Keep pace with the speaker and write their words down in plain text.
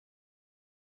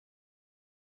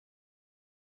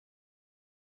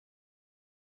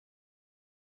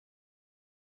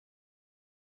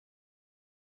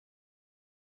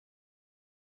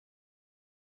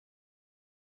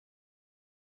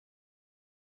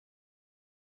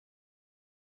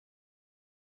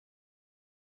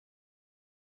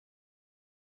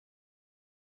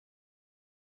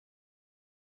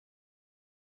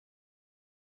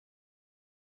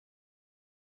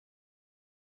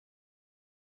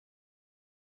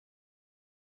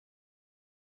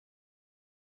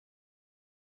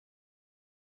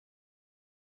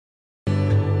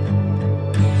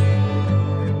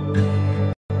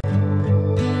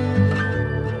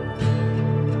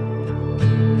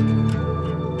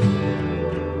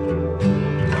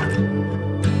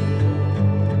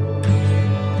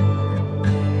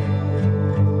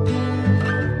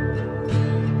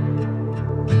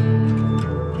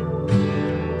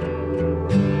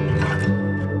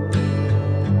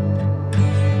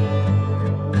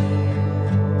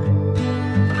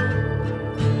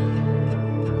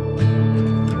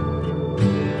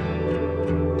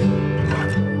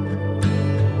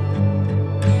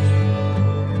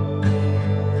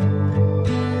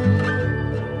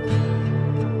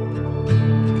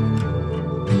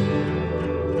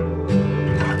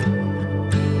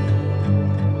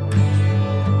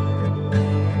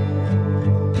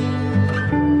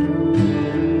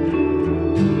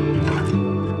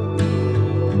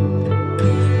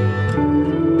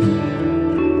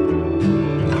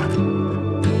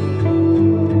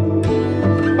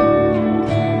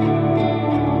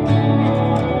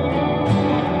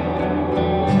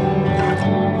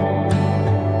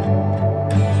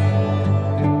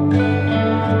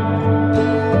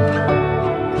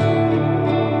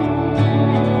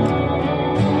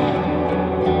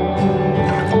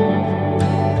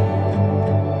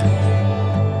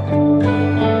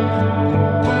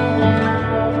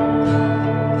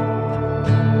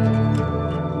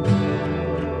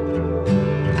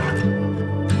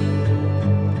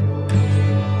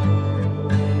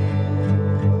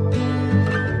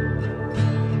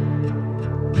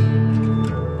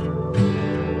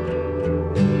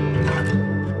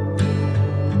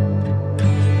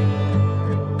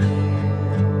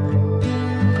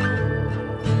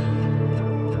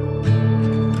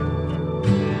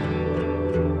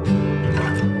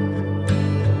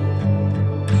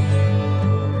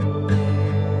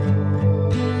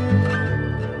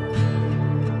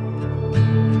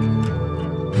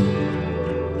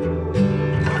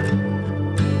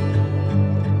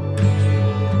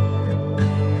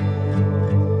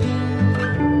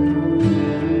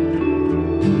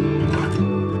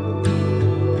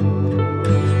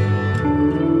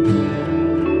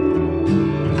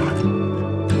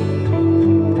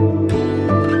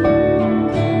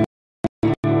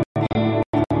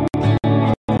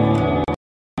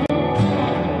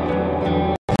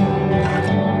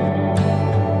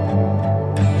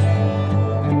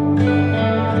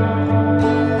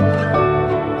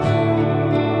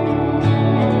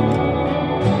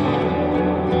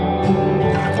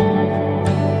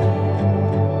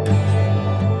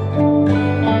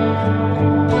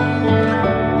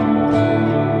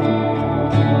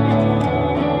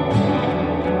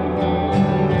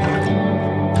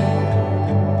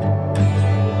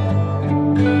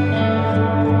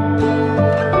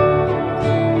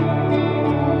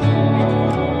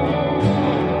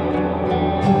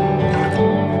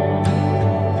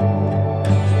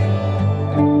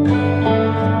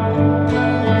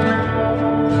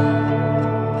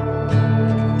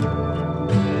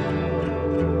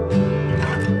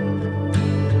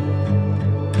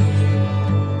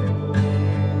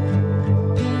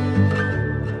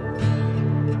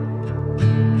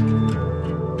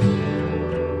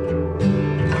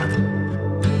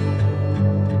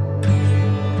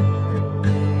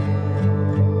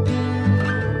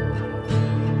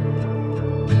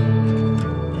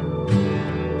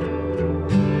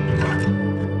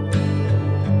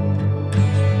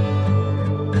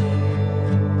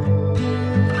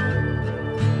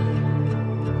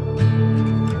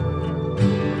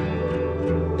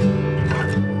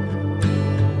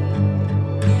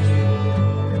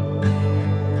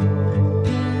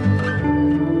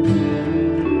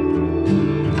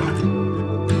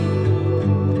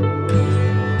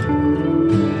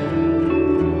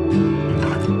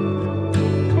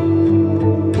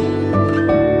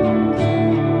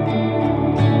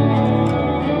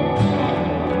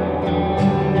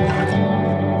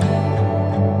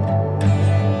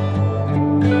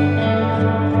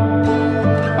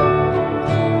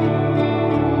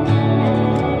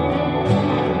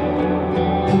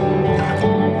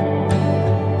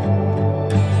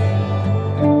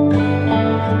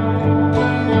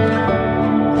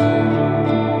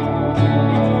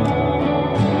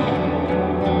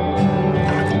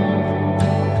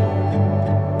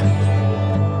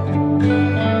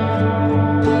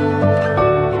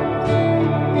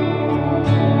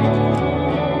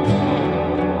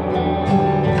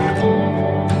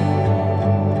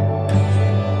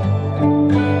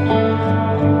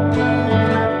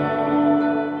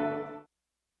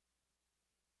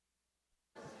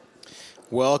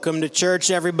Welcome to church,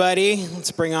 everybody.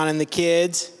 Let's bring on in the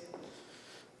kids.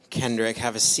 Kendrick,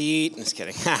 have a seat. Just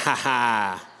kidding.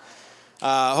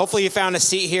 Hopefully you found a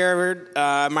seat here.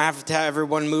 I might have to have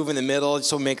everyone move in the middle just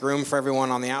to make room for everyone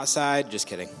on the outside. Just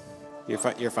kidding. You're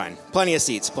fine. Plenty of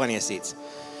seats.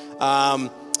 Again,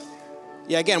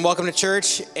 welcome to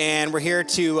church. And we're here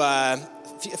to, a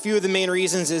few of the main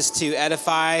reasons is to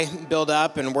edify, build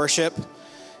up, and worship.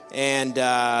 And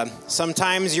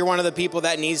sometimes you're one of the people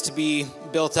that needs to be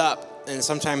built up, and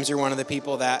sometimes you're one of the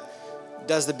people that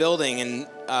does the building, and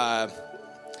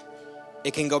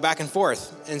it can go back and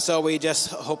forth. And so we just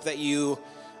hope that you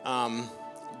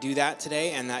do that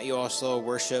today, and that you also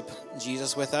worship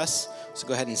Jesus with us. So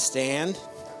go ahead and stand.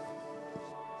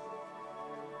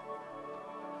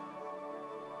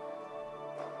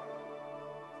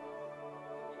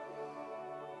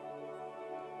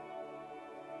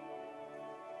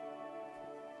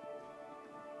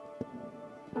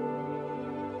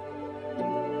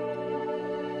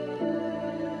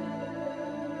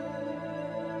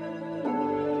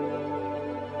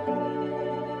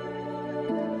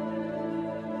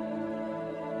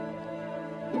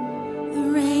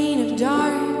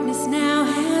 Darkness now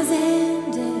has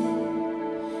ended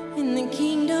in the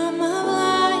kingdom of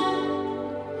light,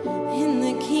 in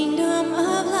the kingdom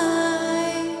of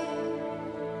light.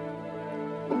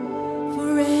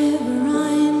 Forever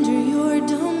under your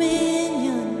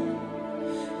dominion,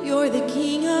 you're the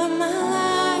king of my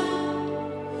life,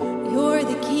 you're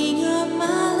the king of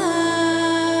my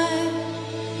life.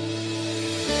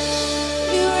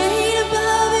 You reign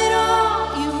above it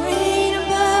all, you reign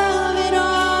above it all.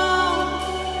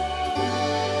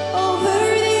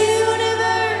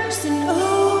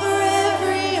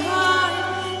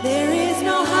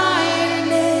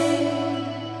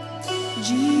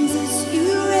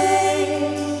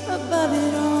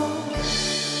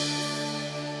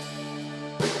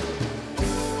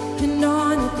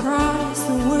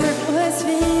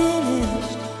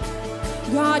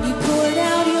 God, you poured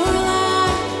out your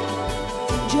life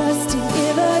just to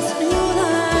give us new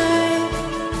life.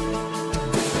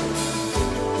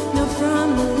 Now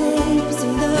from the lips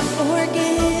of the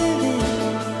forgiven,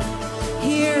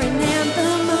 hear an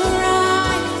anthem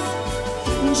arise.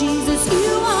 Jesus,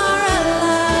 you are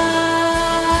alive.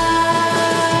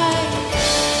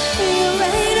 You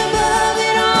reign above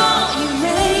it all. You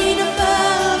reign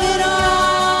above it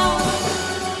all.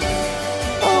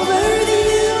 Over the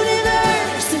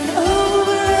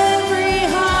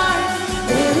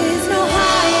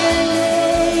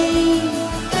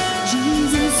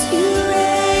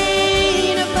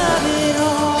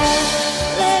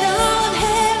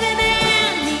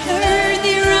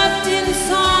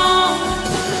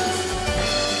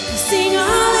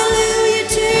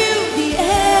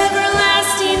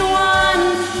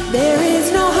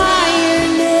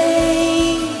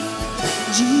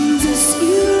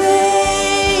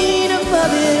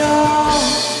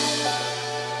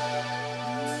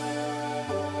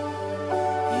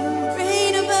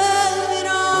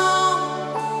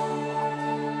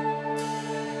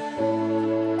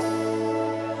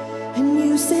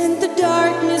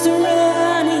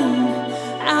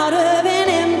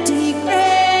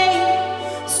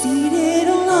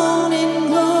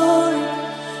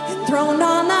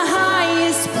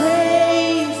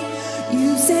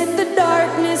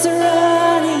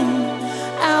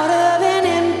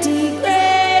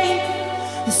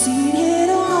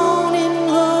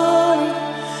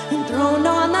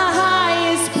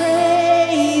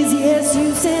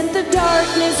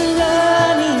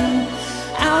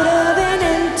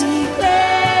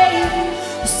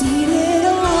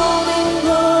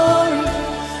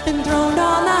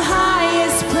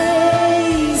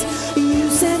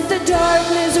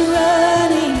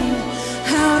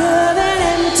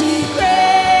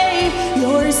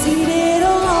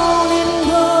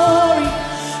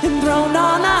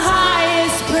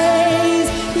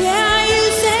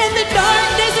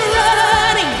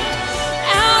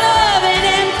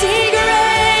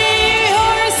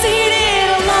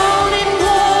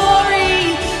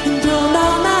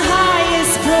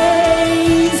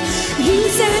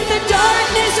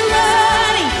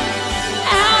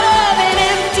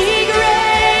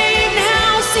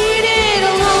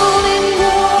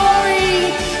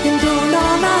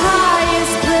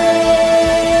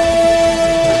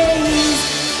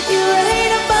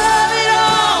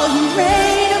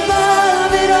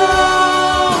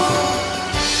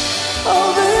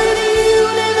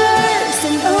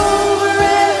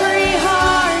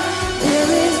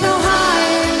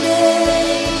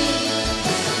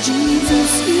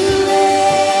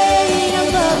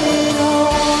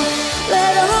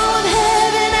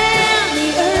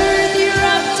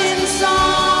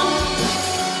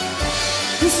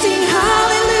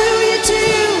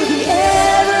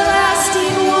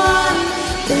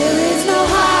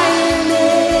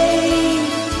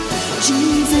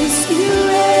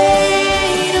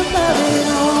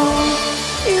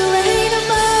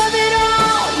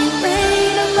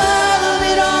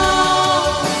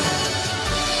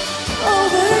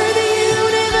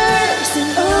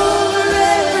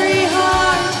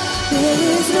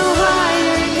no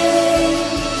higher name.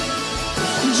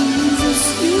 Jesus,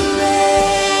 you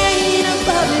reign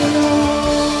above it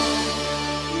all.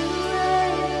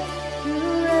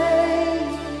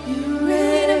 You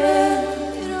reign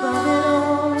above it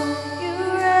all.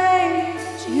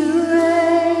 You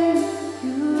reign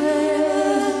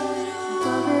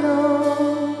above it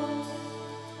all.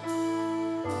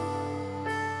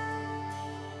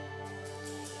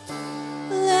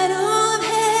 Let all of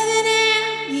heaven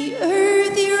and the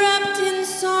earth erupt in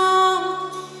song.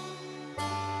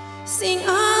 Sing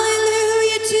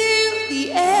hallelujah to the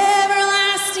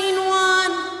everlasting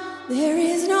one. There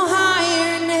is no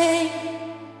higher name.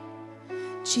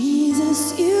 Jesus,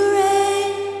 you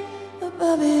reign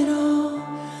above it all.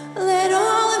 Let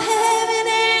all of heaven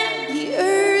and the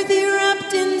earth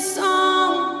erupt in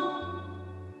song.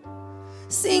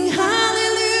 Sing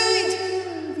hallelujah to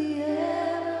the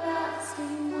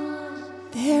everlasting one.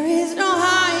 There is no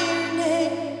higher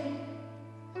name.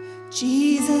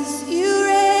 Jesus, you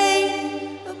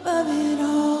reign above it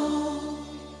all.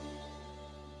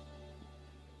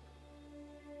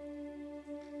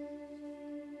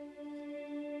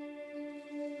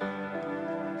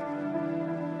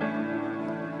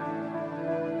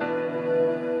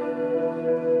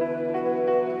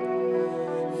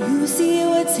 You see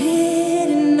what's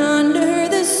hidden under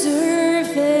the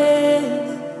surface.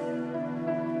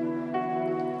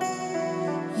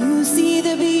 You see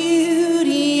the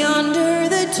beauty under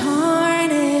the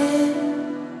tarnish.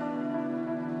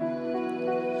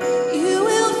 You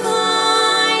will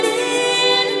find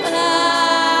in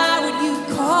fire what you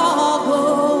call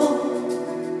gold.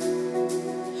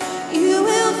 You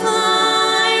will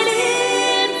find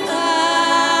in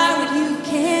fire what you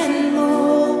can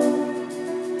mold.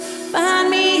 Find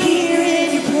me here in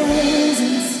your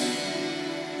presence.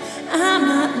 I'm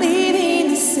not leaving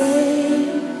the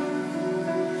same.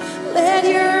 Let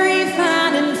your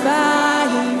refining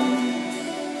fire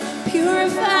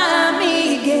purify me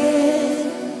again.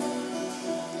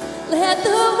 Let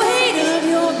the weight of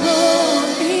your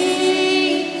glory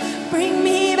bring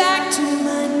me back to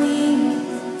my knees.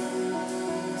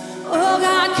 Oh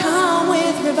God, come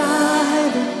with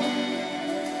revival.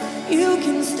 You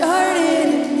can start it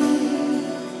in me.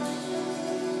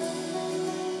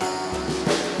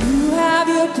 You have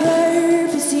your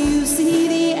purpose, you see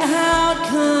the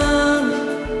outcome.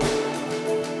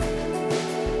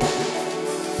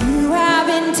 You have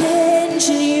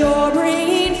intention, you're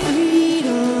bringing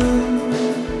freedom.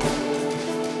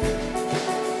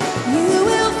 You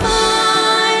will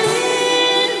find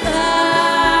in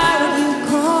fire what you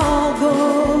call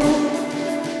gold.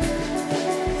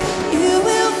 You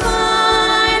will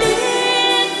find in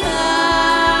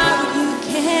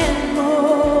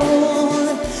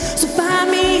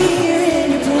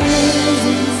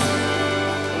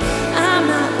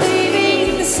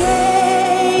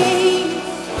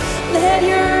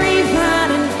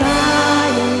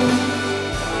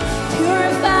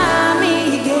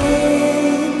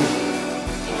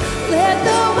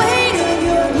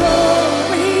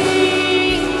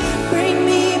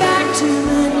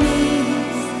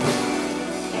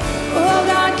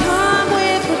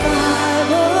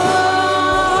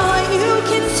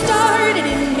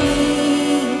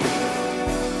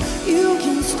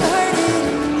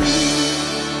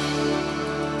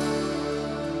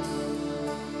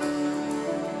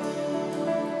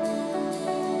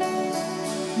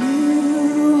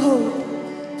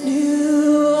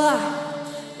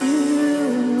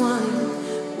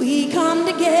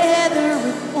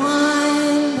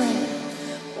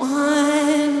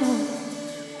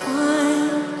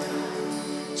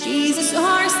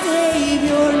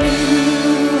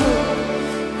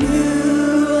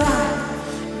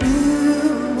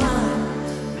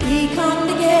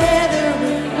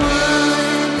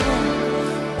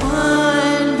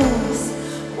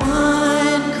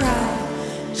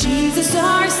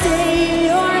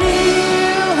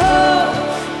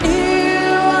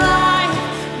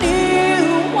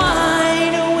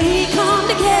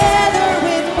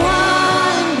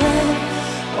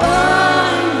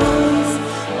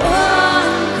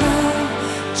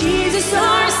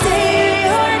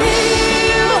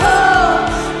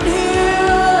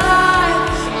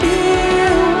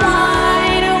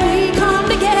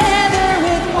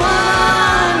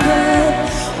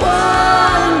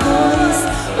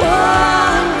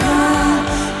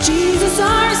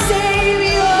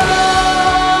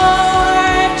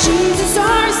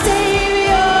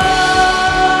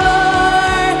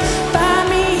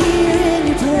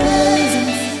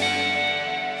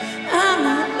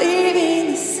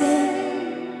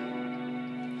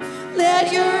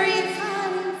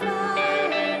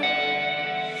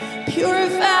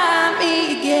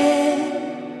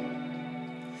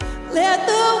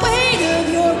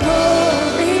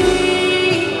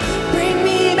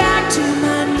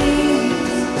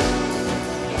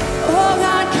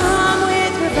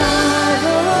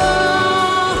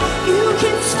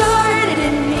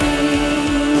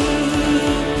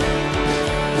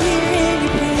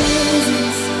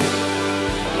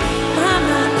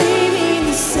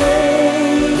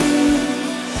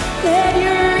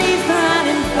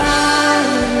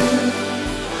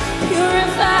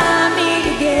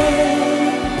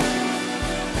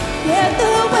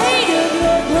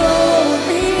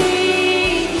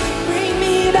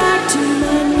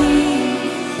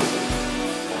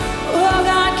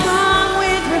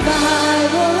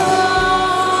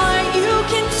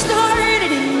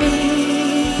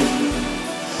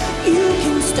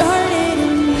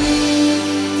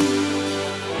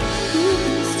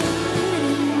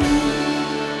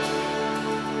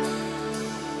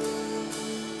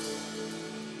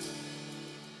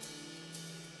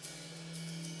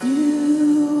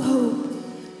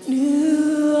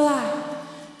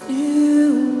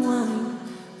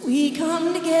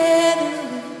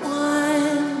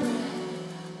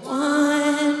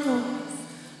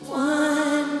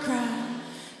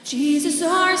Jesus,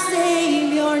 our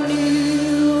Savior,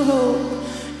 new hope,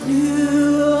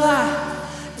 new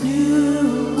life,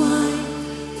 new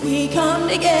wine. We come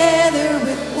together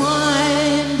with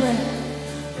one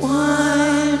breath,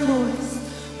 one voice,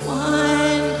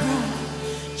 one cry.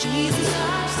 Jesus,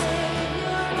 our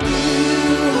Savior,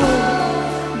 new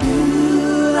hope,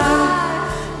 new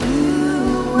life,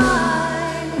 new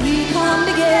wine. We come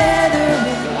together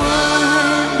with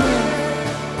one breath,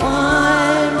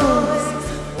 one voice,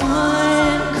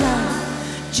 one cry.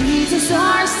 Jesus,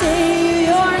 our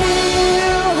Savior,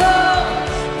 new hope,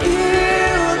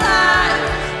 new life,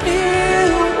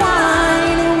 new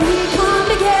wine. We come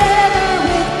together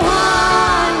with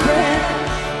one breath,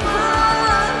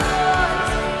 one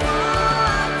voice, one cry.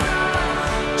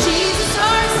 Jesus,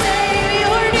 our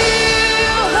Savior,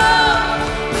 new hope,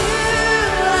 new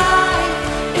life,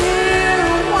 new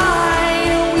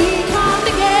wine. We come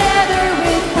together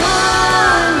with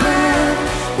one breath,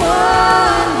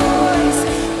 one voice,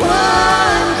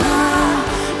 one cry.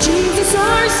 Jesus,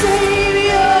 our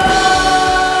Savior,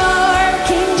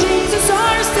 King Jesus,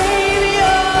 our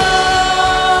Savior.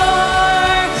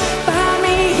 Find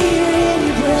me here in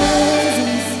your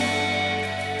presence.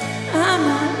 I'm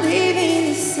not leaving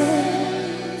the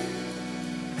same.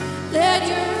 Let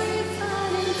your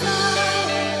refining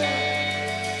fire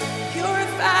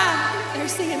purify. They're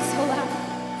singing so loud.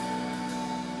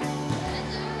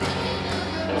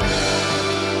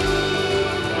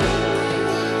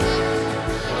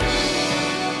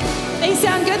 They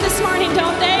sound good this morning,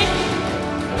 don't they?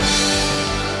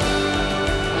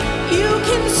 You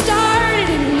can start it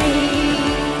in me.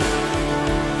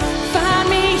 Find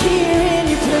me here in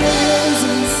your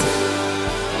presence.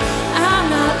 I'm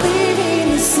not leaving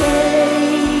the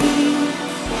same.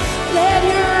 Let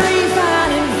your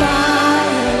refining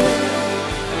fire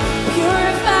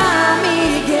purify me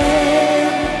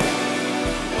again.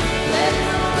 Let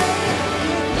the weight of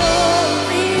your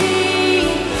glory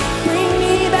bring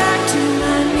me back to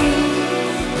my knees.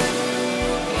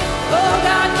 Oh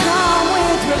God, come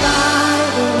with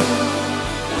revival.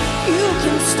 You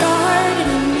can start it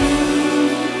in me.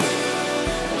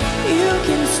 You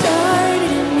can start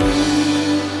it in me.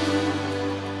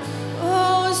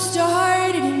 Oh,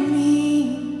 start it in me.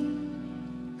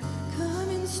 Come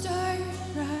and start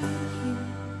right here.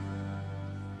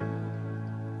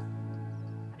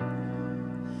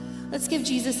 Let's give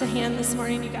Jesus a hand this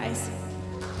morning, you guys.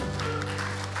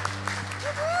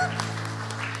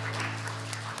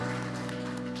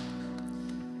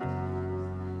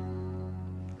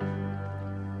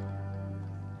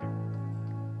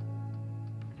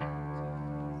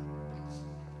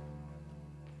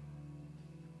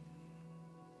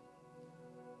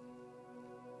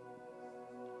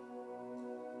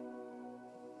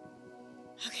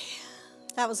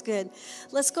 That was good.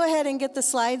 Let's go ahead and get the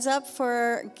slides up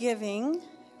for giving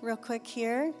real quick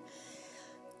here.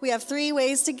 We have 3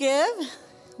 ways to give.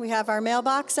 We have our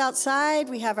mailbox outside,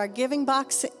 we have our giving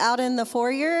box out in the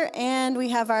foyer, and we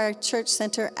have our Church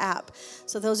Center app.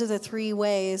 So those are the 3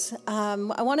 ways.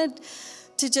 I wanted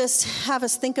to just have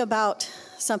us think about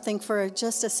something for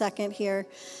just a second here.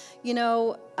 You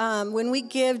know, when we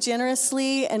give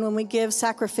generously and when we give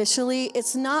sacrificially,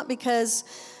 it's not because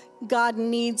God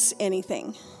needs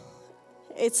anything.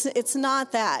 It's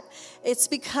not that. It's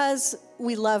because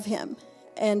we love him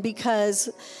and because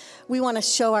we want to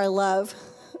show our love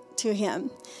to him.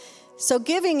 So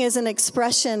giving is an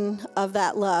expression of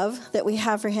that love that we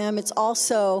have for him. It's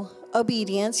also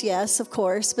obedience, yes, of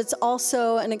course, but it's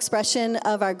also an expression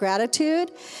of our gratitude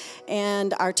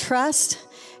and our trust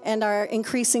and our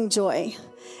increasing joy.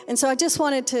 And so I just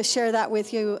wanted to share that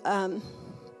with you.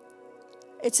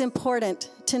 It's important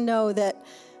to know that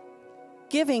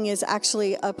giving is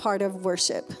actually a part of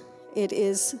worship.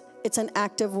 It's an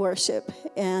act of worship.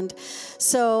 And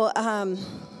so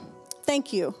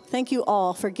thank you. Thank you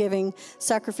all for giving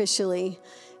sacrificially.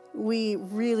 We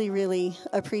really, really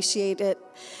appreciate it.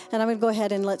 And I'm going to go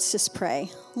ahead and let's just pray.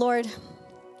 Lord,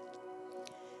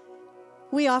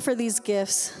 we offer these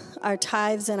gifts, our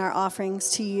tithes and our offerings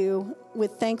to you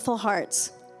with thankful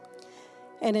hearts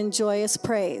and in joyous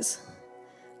praise.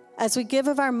 As we give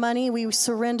of our money, we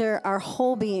surrender our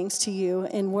whole beings to you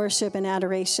in worship and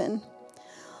adoration.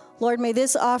 Lord, may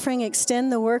this offering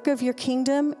extend the work of your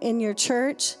kingdom in your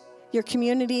church, your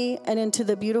community, and into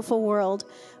the beautiful world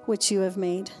which you have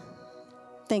made.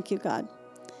 Thank you, God.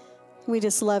 We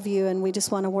just love you, and we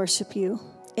just want to worship you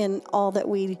in all that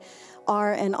we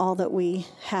are and all that we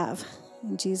have.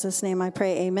 In Jesus' name I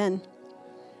pray, amen.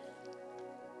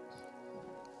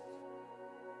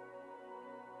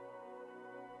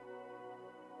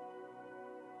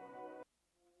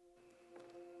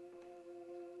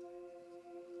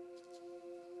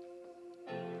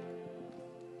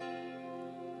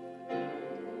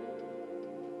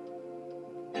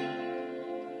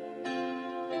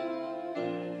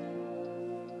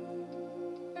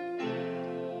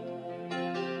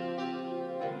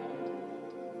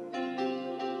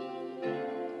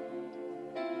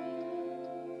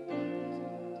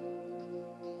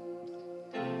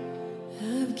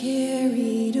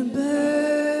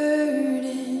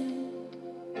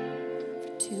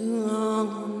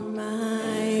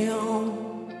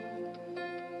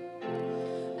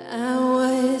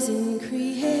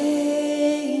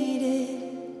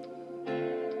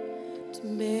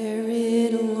 bear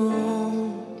it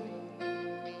alone.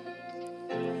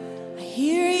 I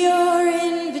hear your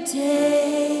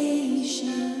invitation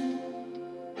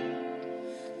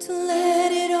to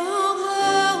let it all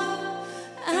go.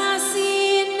 I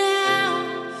see it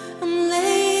now. I'm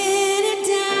laying it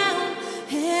down,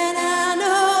 and I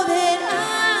know that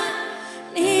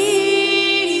I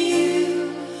need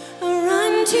you. I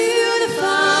run to the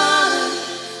Father,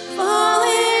 fall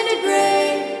into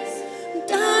grace. I'm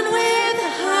done with the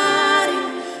hiding,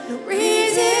 no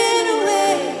reason to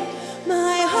wait.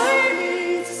 My heart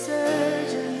needs a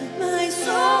surgeon, my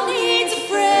soul needs a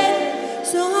friend,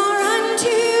 so I'll run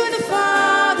to the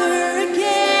Father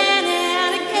again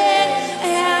and again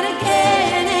and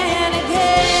again and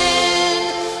again.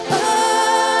 Oh,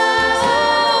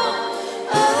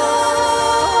 oh,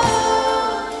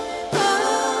 oh.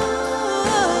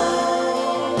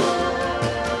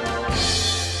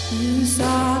 You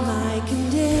saw my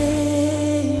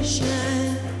condition.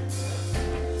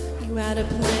 You had a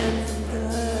plan from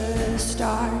the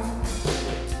start.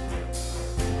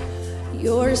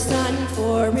 Your son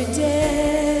for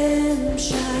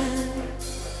redemption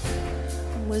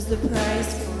was the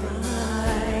price for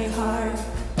my heart.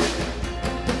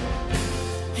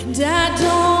 And I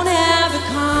don't have a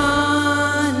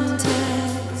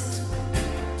context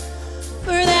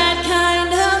for that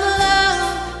kind of love.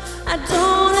 I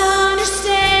don't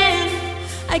understand,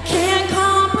 I can't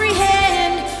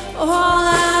comprehend. All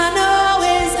I know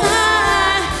is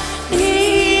I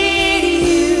need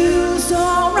you. So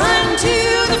I'll run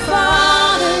to the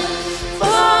Father,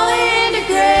 fall into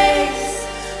grace.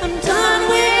 I'm done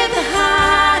with the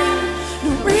hiding,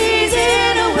 no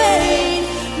reason to wait.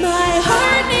 My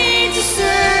heart needs a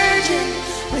surgeon,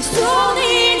 my soul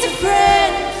needs a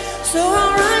friend, so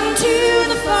I'll run to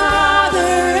the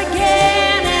Father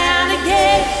again and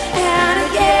again and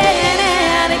again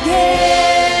and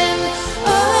again.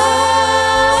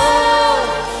 Oh,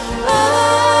 oh,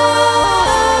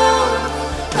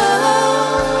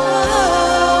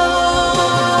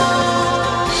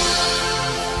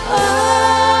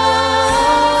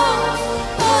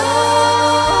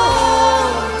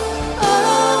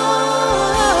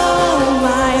 oh,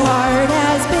 my heart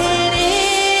has been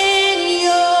in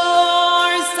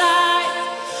your sight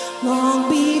long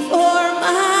before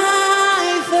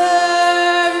my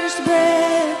first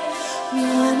breath,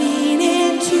 running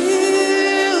into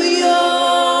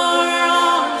your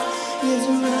arms is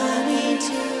running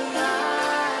to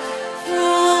life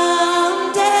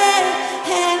from death,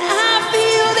 and I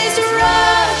feel this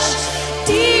rush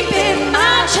deep in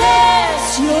my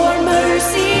chest. Your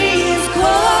mercy is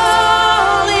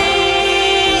calling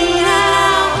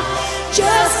out,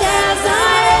 just as I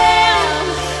am.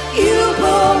 You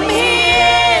pull me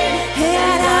in,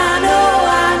 and I know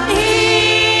I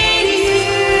need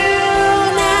you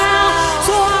now.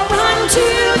 So I run to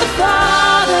the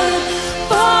Father,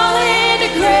 fall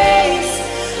into grace.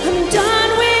 I'm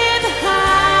done with the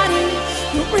hiding,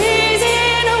 no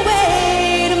reason to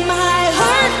wait. My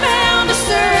heart found a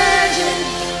surgeon,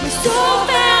 my soul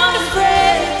found a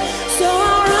friend, so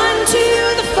I'll run to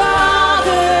the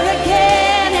Father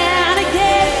again and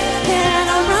again, and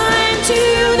I'll run to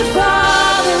the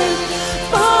Father,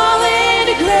 fall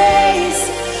into grace.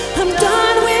 I'm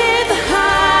done with the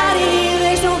hiding,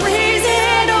 there's no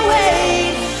reason to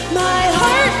wait. My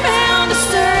heart found a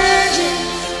surgeon,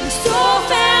 my soul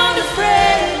found a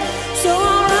friend, so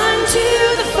I'll run to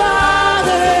the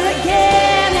Father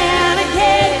again and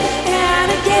again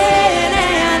and again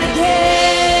and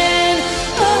again.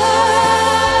 Oh,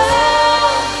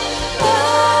 oh,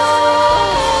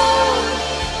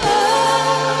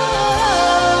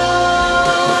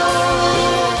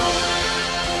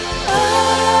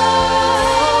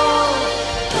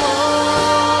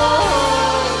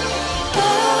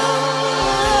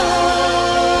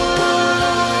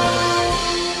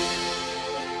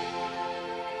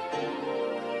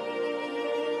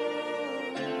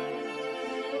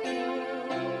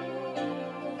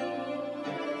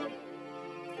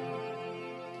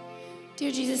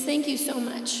 Dear Jesus, thank you so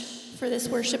much for this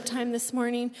worship time this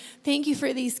morning. Thank you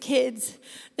for these kids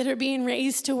that are being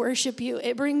raised to worship you.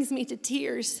 It brings me to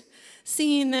tears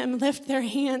seeing them lift their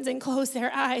hands and close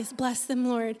their eyes. Bless them,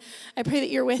 Lord. I pray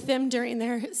that you're with them during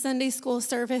their Sunday school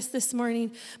service this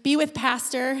morning. Be with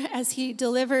Pastor as he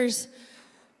delivers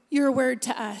your word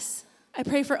to us. I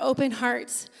pray for open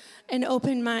hearts and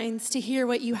open minds to hear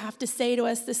what you have to say to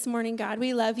us this morning, God.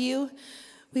 We love you.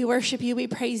 We worship you. We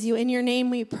praise you. In your name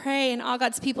we pray. And all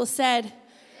God's people said,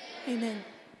 Amen.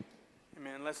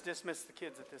 Amen. Let's dismiss the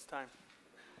kids at this time.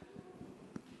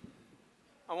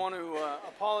 I want to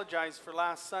apologize for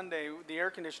last Sunday. The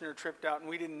air conditioner tripped out and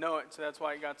we didn't know it, so that's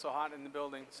why it got so hot in the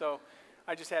building. So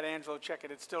I just had Angelo check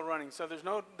it. It's still running. So there's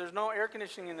no air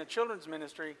conditioning in the children's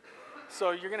ministry.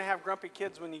 So you're going to have grumpy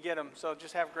kids when you get them. So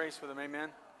just have grace with them. Amen.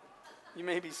 You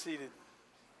may be seated.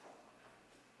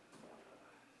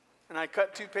 And I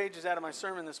cut 2 pages out of my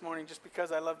sermon this morning just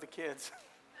because I love the kids.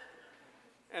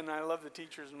 And I love the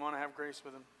teachers and want to have grace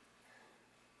with them.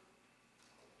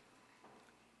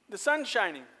 The sun's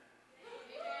shining.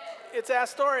 It's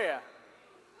Astoria.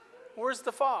 Where's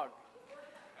the fog?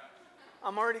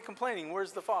 I'm already complaining.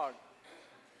 Where's the fog?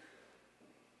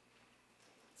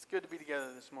 It's good to be together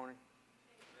this morning.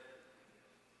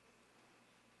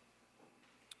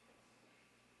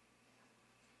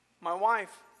 My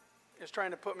wife is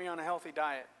trying to put me on a healthy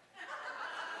diet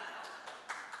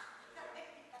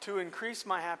to increase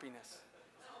my happiness.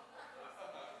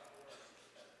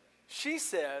 She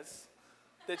says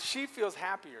that she feels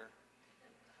happier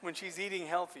when she's eating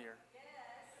healthier.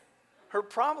 Her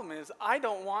problem is, I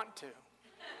don't want to.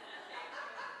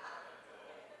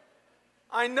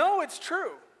 I know it's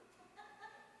true.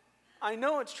 I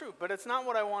know it's true, but it's not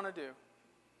what I want to do.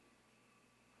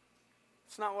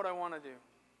 It's not what I want to do.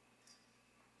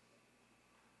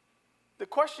 The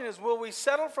question is, will we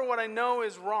settle for what I know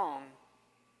is wrong,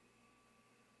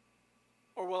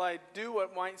 or will I do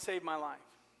what might save my life?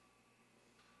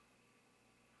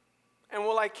 And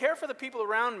will I care for the people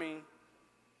around me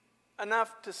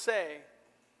enough to say,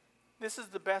 this is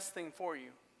the best thing for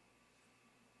you?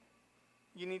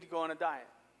 You need to go on a diet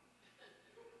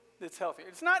that's healthier.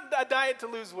 It's not a diet to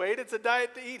lose weight, it's a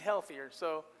diet to eat healthier.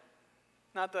 So,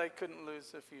 not that I couldn't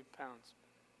lose a few pounds,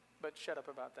 but shut up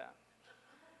about that.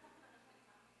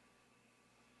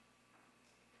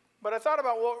 But I thought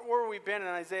about where we've been in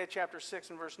Isaiah chapter 6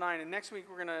 and verse 9, and next week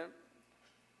we're going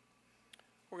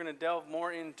to delve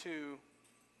more into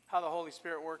how the Holy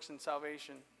Spirit works in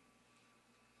salvation.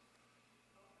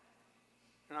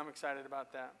 And I'm excited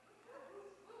about that.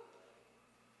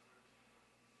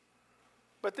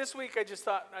 But this week I just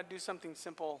thought I'd do something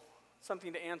simple,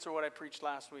 something to answer what I preached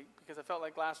last week, because I felt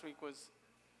like last week was,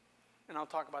 and I'll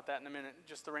talk about that in a minute,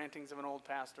 just the rantings of an old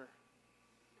pastor.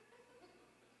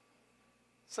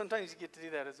 Sometimes you get to do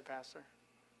that as a pastor.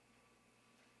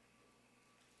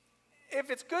 If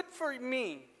it's good for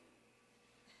me,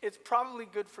 it's probably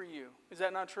good for you. Is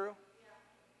that not true?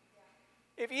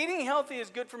 Yeah. If eating healthy is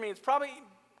good for me, it's probably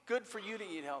good for you to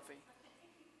eat healthy.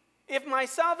 If my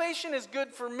salvation is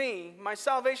good for me, my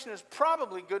salvation is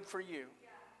probably good for you.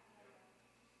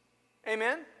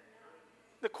 Amen?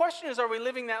 The question is, are we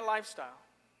living that lifestyle?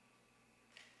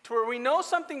 To where we know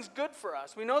something's good for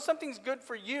us, we know something's good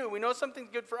for you, we know something's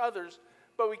good for others,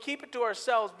 but we keep it to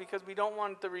ourselves because we don't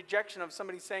want the rejection of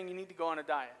somebody saying you need to go on a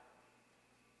diet.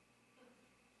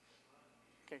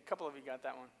 Okay, a couple of you got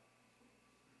that one.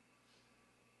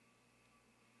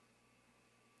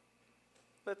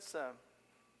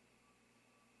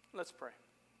 Let's pray.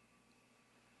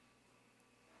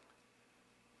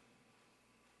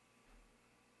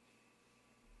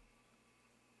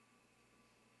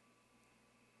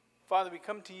 Father, we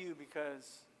come to you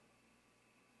because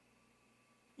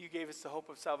you gave us the hope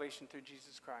of salvation through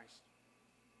Jesus Christ.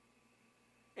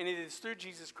 And it is through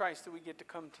Jesus Christ that we get to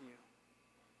come to you.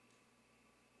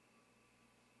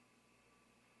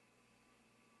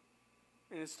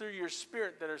 And it's through your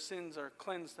Spirit that our sins are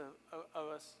cleansed of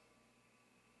us.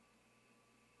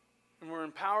 And we're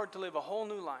empowered to live a whole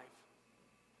new life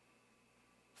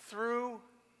through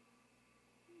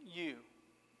you.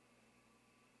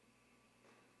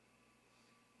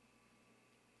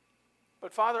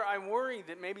 But Father, I worry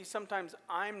that maybe sometimes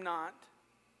I'm not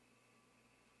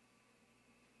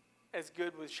as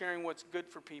good with sharing what's good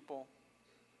for people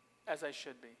as I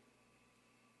should be.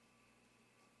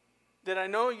 That I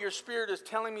know your Spirit is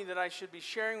telling me that I should be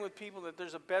sharing with people that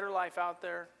there's a better life out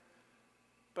there,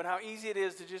 but how easy it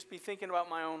is to just be thinking about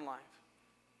my own life.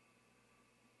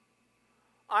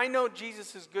 I know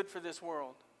Jesus is good for this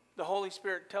world. The Holy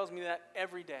Spirit tells me that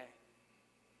every day.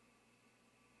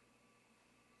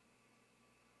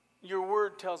 Your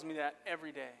word tells me that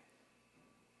every day.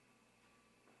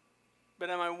 But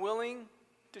am I willing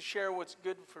to share what's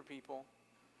good for people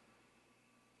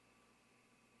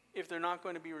if they're not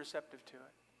going to be receptive to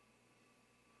it?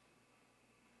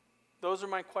 Those are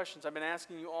my questions I've been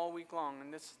asking you all week long,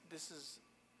 and this is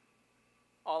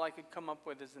all I could come up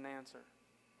with as an answer.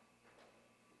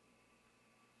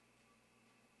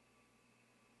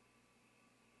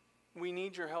 We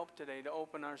need your help today to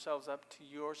open ourselves up to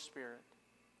your Spirit.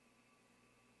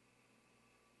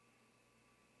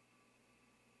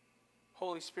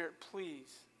 Holy Spirit,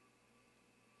 please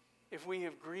if we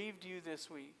have grieved you this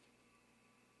week,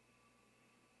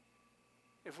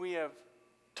 if we have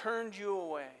turned you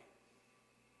away,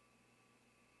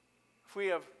 if we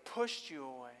have pushed you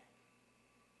away,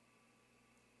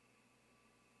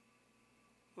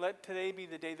 let today be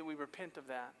the day that we repent of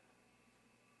that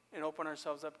and open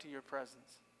ourselves up to your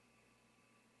presence.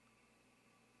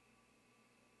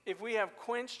 If we have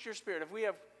quenched your spirit, if we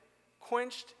have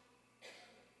quenched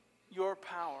your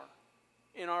power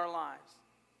in our lives,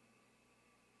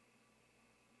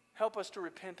 help us to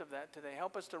repent of that today.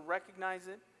 Help us to recognize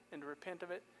it and to repent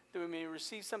of it, that we may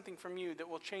receive something from you that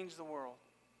will change the world.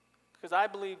 Because I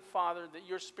believe, Father, that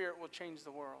your Spirit will change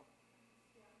the world.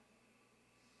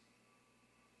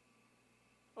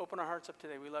 Open our hearts up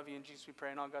today. We love you in Jesus we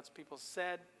pray. And all God's people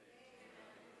said,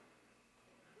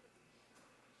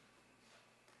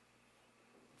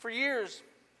 for years,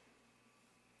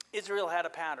 Israel had a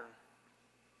pattern.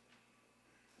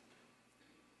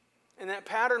 And that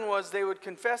pattern was they would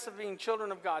confess of being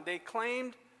children of God. They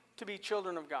claimed to be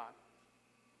children of God.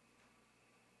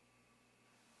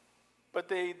 But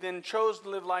they then chose to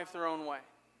live life their own way.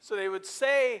 So they would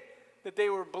say that they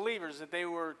were believers, that they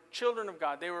were children of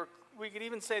God. We could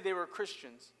even say they were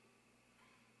Christians.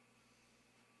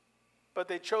 But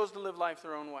they chose to live life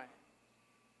their own way.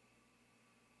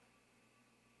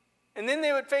 And then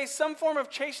they would face some form of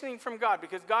chastening from God,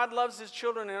 because God loves his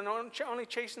children and only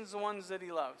chastens the ones that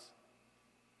he loves.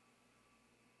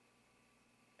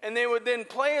 And they would then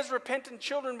play as repentant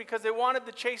children because they wanted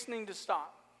the chastening to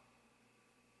stop.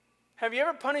 Have you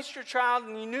ever punished your child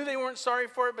and you knew they weren't sorry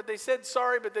for it, but they said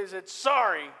sorry, but they said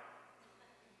sorry,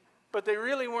 but they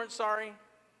really weren't sorry?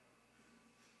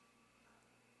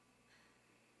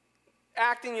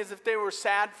 Acting as if they were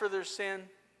sad for their sin.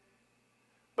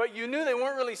 But you knew they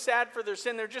weren't really sad for their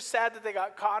sin. They're just sad that they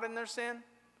got caught in their sin.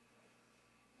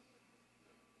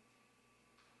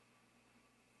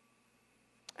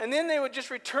 And then they would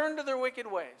just return to their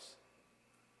wicked ways.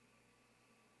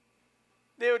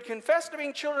 They would confess to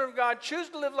being children of God, choose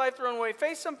to live life their own way,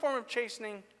 face some form of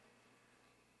chastening,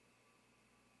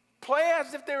 play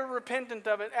as if they were repentant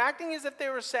of it, acting as if they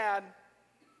were sad,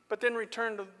 but then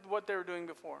return to what they were doing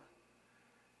before.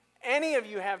 Any of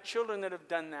you have children that have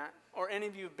done that, or any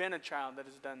of you have been a child that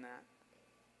has done that.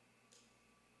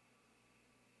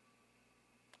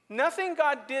 Nothing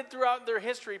God did throughout their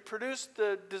history produced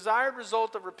the desired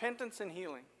result of repentance and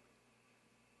healing.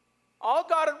 All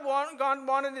God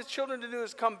wanted his children to do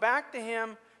is come back to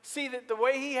him, see that the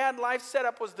way he had life set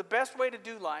up was the best way to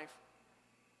do life,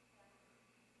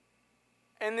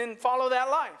 and then follow that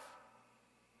life.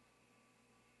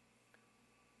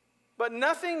 But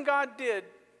nothing God did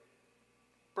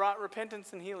brought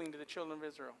repentance and healing to the children of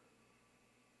Israel.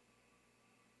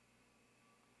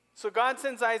 So God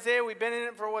sends Isaiah. We've been in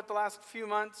it for the last few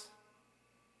months,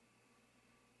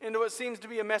 into what seems to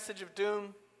be a message of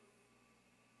doom.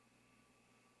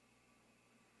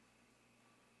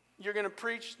 You're going to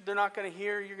preach, they're not going to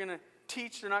hear. You're going to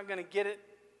teach, they're not going to get it.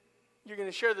 You're going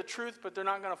to share the truth, but they're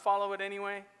not going to follow it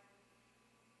anyway.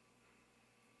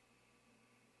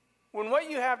 When what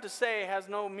you have to say has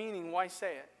no meaning, why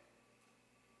say it?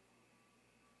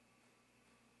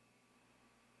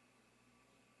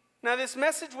 Now, this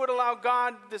message would allow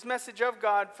God, this message of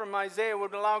God from Isaiah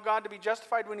would allow God to be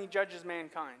justified when he judges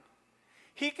mankind.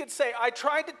 He could say, I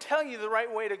tried to tell you the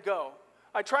right way to go.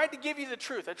 I tried to give you the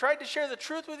truth. I tried to share the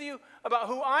truth with you about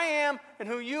who I am and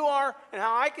who you are and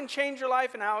how I can change your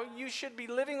life and how you should be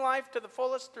living life to the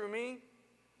fullest through me.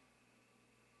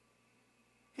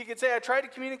 He could say, I tried to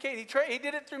communicate. He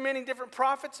did it through many different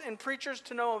prophets and preachers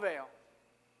to no avail.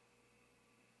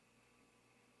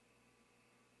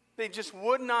 They just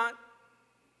would not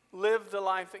live the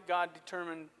life that God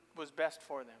determined was best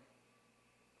for them.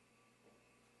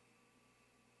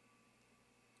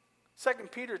 2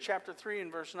 Peter chapter 3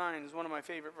 and verse 9 is one of my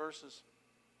favorite verses.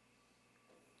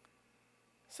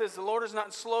 It says, the Lord is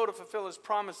not slow to fulfill his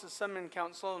promises, some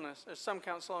count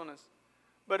slowness,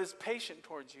 but is patient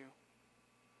towards you,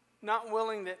 not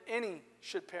willing that any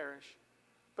should perish,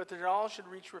 but that all should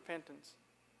reach repentance.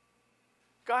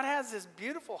 God has this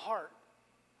beautiful heart.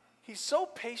 He's so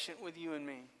patient with you and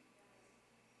me.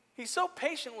 He's so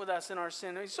patient with us in our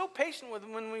sin. He's so patient with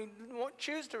when we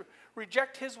choose to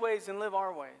reject his ways and live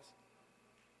our ways.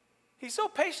 He's so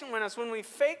patient with us when we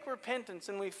fake repentance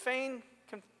and we feign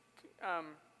I've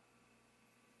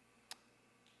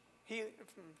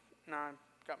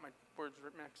got my words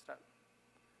mixed up.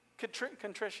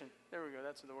 Contrition. There we go.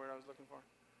 That's the word I was looking for.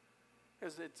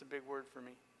 It's a big word for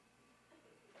me.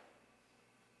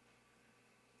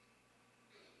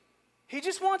 He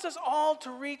just wants us all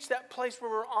to reach that place where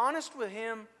we're honest with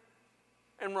him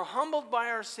and we're humbled by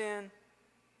our sin,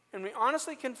 and we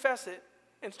honestly confess it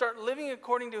and start living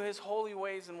according to his holy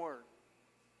ways and word.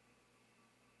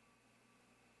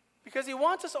 Because he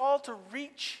wants us all to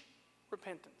reach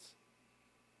repentance,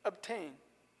 obtain.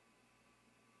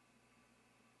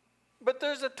 But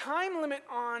there's a time limit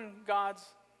on God's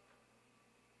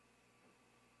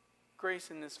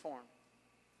grace in this form.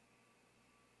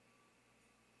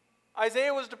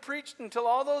 Isaiah was to preach until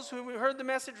all those who heard the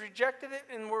message rejected it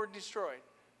and were destroyed.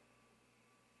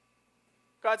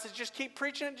 God says, just keep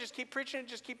preaching it, just keep preaching it,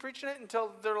 just keep preaching it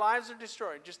until their lives are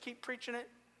destroyed. Just keep preaching it.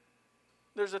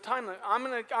 There's a time limit. I'm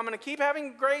going to keep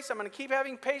having grace. I'm going to keep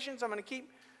having patience. I'm going to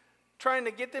keep trying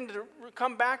to get them to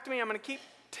come back to me. I'm going to keep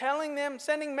telling them,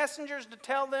 sending messengers to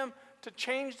tell them to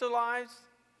change their lives.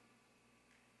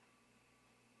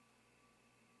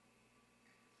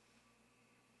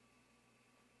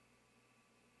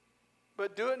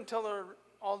 But do it until they're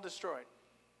all destroyed.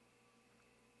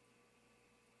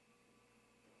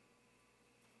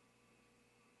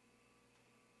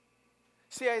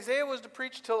 See, Isaiah was to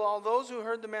preach till all those who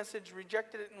heard the message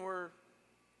rejected it and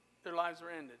their lives were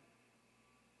ended.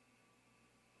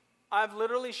 I've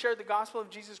literally shared the gospel of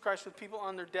Jesus Christ with people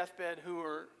on their deathbed who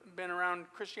have been around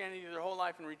Christianity their whole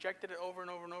life and rejected it over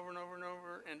and over and over and over and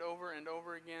over and over and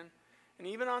over again. And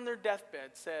even on their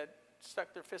deathbed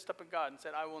stuck their fist up at God and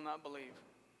said, I will not believe.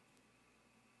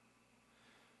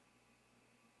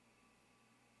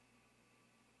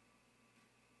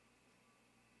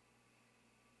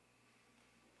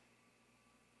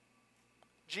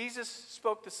 Jesus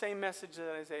spoke the same message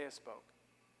that Isaiah spoke.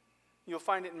 You'll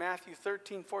find it in Matthew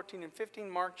 13, 14, and 15,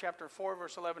 Mark chapter 4,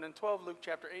 verse 11 and 12, Luke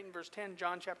chapter 8 and verse 10,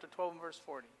 John chapter 12 and verse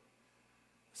 40.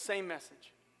 Same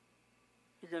message.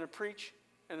 You're going to preach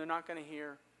and they're not going to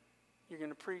hear. You're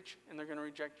going to preach and they're going to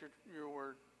reject your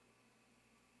word.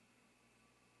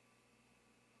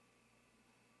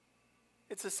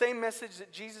 It's the same message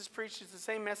that Jesus preached. It's the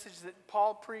same message that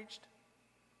Paul preached.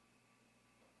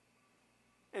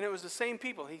 And it was the same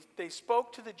people. They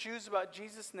spoke to the Jews about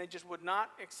Jesus and they just would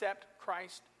not accept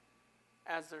Christ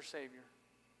as their Savior.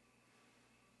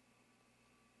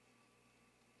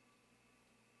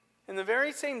 And the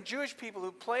very same Jewish people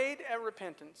who played at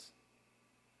repentance,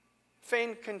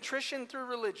 feigned contrition through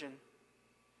religion,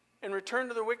 and returned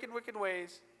to their wicked, wicked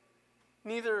ways,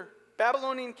 neither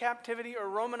Babylonian captivity or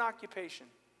Roman occupation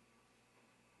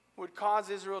would cause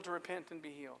Israel to repent and be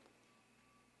healed.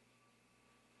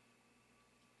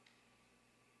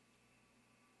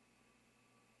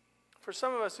 For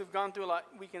some of us who've gone through a lot,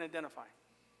 we can identify.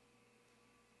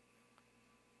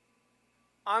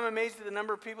 I'm amazed at the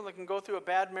number of people that can go through a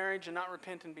bad marriage and not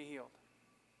repent and be healed.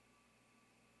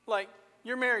 Like,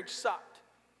 your marriage sucked.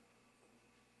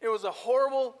 It was a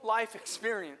horrible life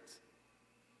experience.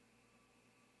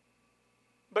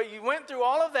 But you went through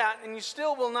all of that and you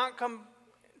still will not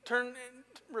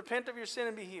repent of your sin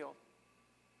and be healed.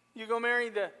 You go marry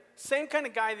the same kind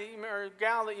of guy or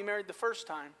gal that you married the first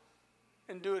time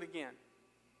and do it again.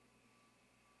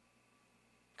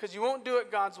 Because you won't do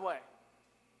it God's way.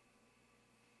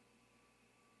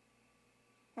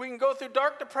 We can go through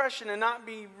dark depression and not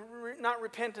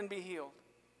repent and be healed.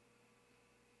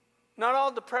 Not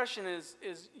all depression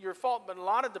is your fault, but a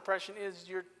lot of depression is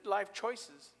your life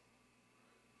choices.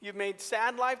 You've made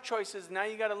sad life choices, now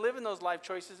you got to live in those life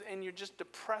choices, and you're just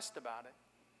depressed about it.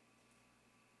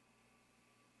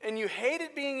 And you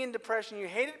hated being in depression, you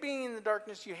hated being in the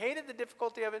darkness, you hated the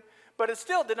difficulty of it, but it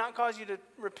still did not cause you to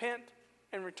repent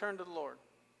and return to the Lord.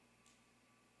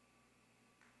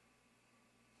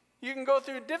 You can go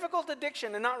through difficult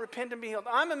addiction and not repent and be healed.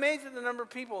 I'm amazed at the number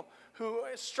of people who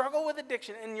struggle with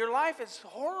addiction, and your life is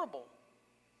horrible.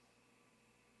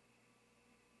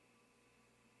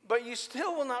 But you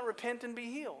still will not repent and be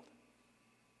healed.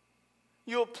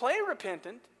 You'll play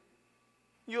repentant.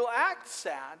 You'll act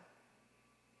sad.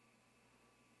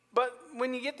 But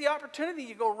when you get the opportunity,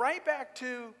 you go right back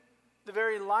to the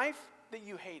very life that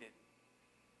you hated.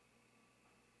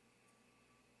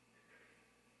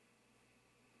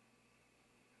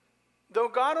 Though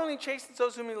God only chastens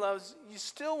those whom he loves, you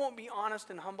still won't be honest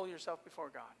and humble yourself before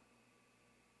God.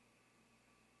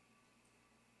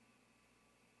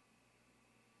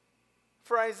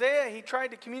 For Isaiah, he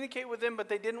tried to communicate with them, but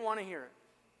they didn't want to hear it.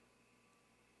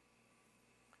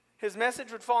 His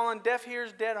message would fall on deaf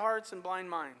ears, dead hearts, and blind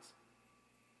minds.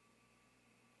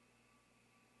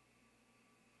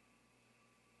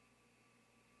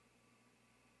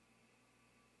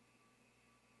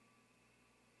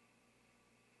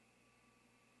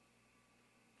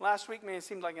 Last week may have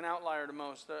seemed like an outlier to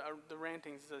most. The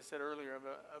rantings, as I said earlier,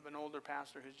 of an older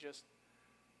pastor who's just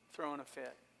throwing a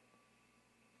fit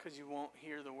because you won't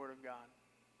hear the word of God.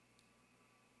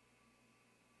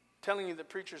 telling you that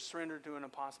preachers surrender to an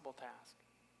impossible task.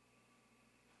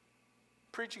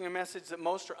 Preaching a message that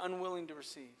most are unwilling to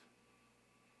receive.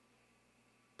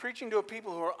 Preaching to a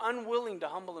people who are unwilling to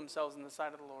humble themselves in the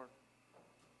sight of the Lord.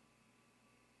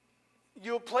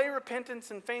 You'll play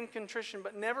repentance and feign contrition,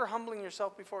 but never humbling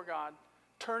yourself before God,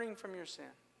 turning from your sin.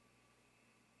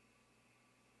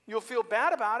 You'll feel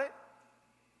bad about it.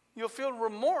 You'll feel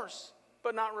remorse,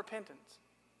 but not repentance.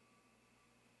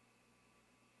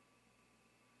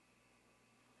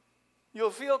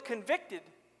 You'll feel convicted,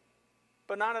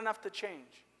 but not enough to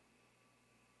change.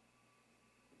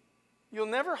 You'll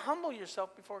never humble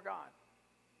yourself before God.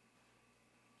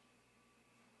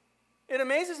 It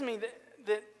amazes me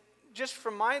that just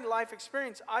from my life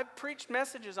experience, I've preached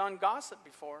messages on gossip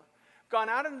before, gone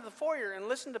out into the foyer and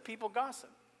listened to people gossip.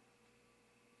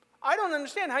 I don't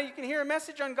understand how you can hear a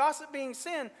message on gossip being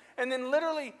sin and then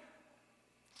literally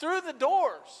through the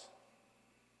doors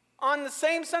on the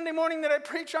same Sunday morning that I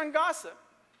preach on gossip,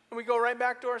 and we go right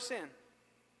back to our sin.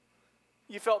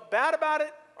 You felt bad about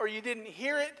it, or you didn't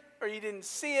hear it, or you didn't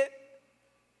see it.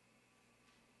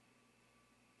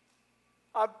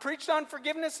 I've preached on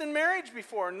forgiveness in marriage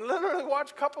before and literally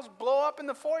watched couples blow up in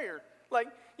the foyer. Like,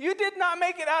 you did not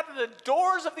make it out of the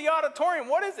doors of the auditorium.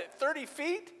 What is it, 30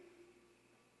 feet?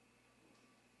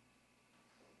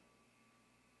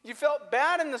 You felt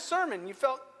bad in the sermon. You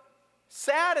felt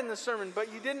sad in the sermon,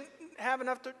 but you didn't have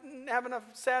enough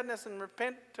sadness and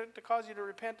repent to cause you to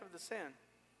repent of the sin.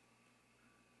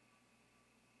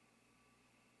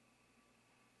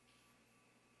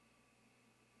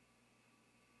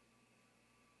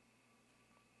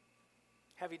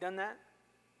 Have you done that?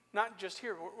 Not just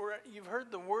here. You've heard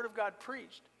the Word of God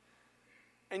preached,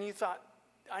 and you thought,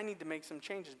 I need to make some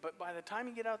changes. But by the time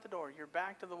you get out the door, you're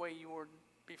back to the way you were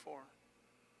before.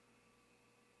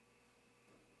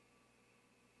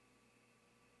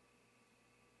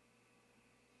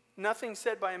 Nothing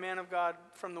said by a man of God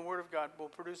from the Word of God will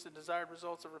produce the desired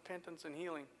results of repentance and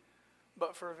healing,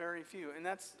 but for a very few. And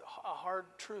that's a hard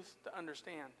truth to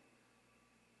understand.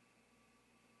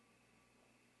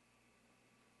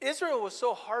 Israel was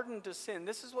so hardened to sin.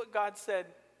 This is what God said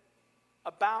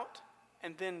about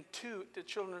and then to the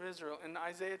children of Israel in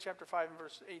Isaiah chapter 5 and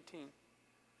verse 18.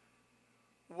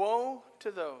 Woe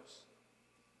to those.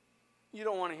 You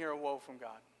don't want to hear a woe from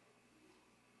God.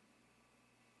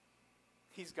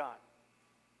 He's God.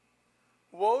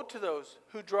 Woe to those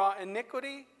who draw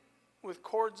iniquity with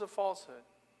cords of falsehood.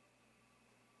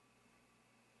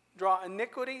 Draw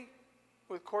iniquity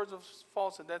with cords of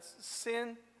falsehood. That's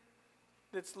sin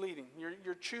that's leading.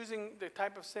 You're choosing the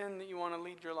type of sin that you want to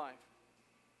lead your life.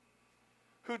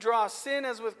 Who draw sin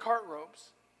as with cart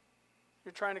ropes.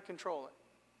 You're trying to control it.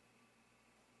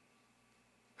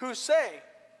 Who say,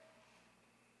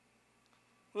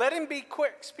 let him be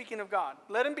quick, speaking of God.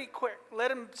 Let him be quick. Let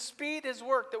him speed his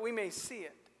work that we may see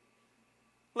it.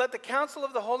 Let the counsel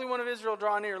of the Holy One of Israel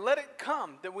draw near. Let it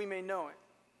come that we may know it.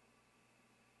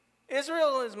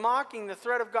 Israel is mocking the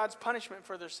threat of God's punishment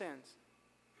for their sins.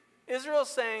 Israel's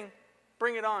saying,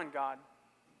 bring it on, God.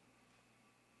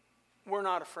 We're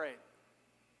not afraid.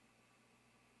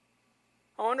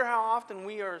 I wonder how often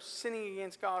we are sinning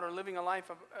against God or living a life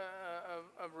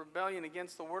of rebellion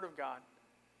against the Word of God.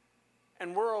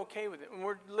 And we're okay with it. And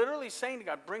we're literally saying to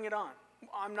God, bring it on.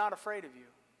 I'm not afraid of you.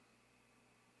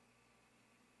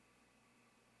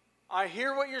 I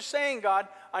hear what you're saying, God.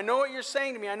 I know what you're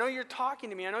saying to me. I know you're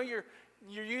talking to me. I know you're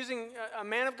using a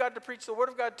man of God to preach the Word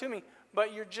of God to me.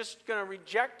 But you're just going to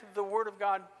reject the Word of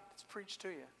God that's preached to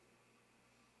you.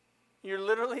 You're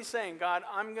literally saying, God,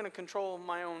 I'm going to control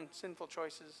my own sinful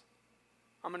choices.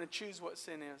 I'm going to choose what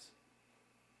sin is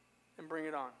and bring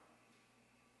it on.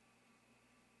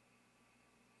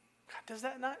 God, does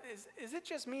that not, is it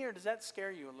just me, or does that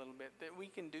scare you a little bit that we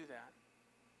can do that?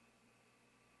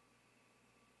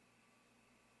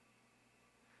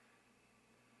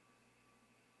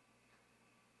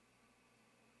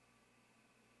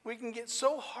 We can get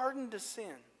so hardened to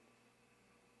sin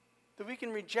that we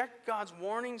can reject God's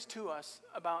warnings to us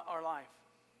about our life.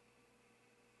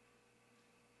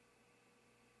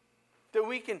 That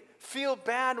we can feel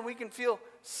bad and we can feel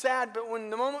sad, but when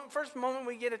the first moment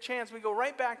we get a chance, we go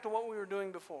right back to what we were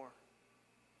doing before.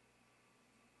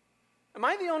 Am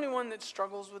I the only one that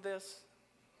struggles with this?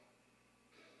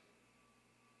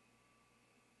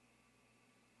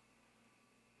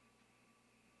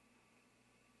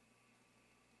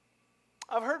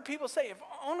 I've heard people say, if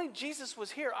only Jesus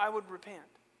was here, I would repent.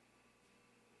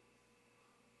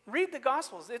 Read the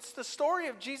Gospels. It's the story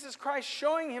of Jesus Christ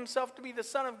showing himself to be the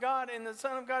Son of God and the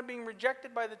Son of God being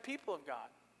rejected by the people of God.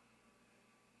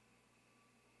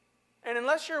 And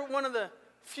unless you're one of the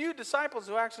few disciples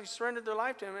who actually surrendered their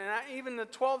life to him. And even the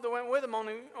 12 that went with him,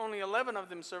 only 11 of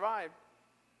them survived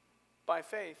by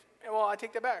faith. Well, I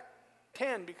take that back.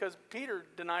 10, because Peter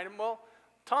denied him. Well,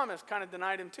 Thomas kind of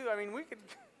denied him too. I mean, we could...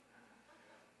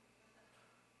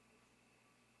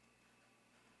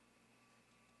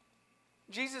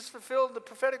 Jesus fulfilled the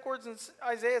prophetic words in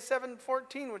Isaiah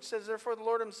 7:14, which says, "Therefore the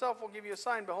Lord himself will give you a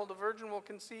sign. Behold, a virgin will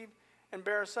conceive and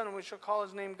bear a son, and we shall call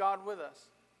his name God with us."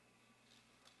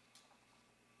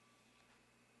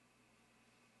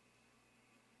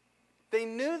 They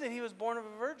knew that he was born of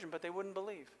a virgin, but they wouldn't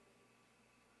believe.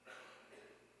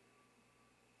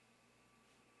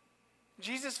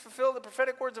 Jesus fulfilled the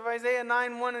prophetic words of Isaiah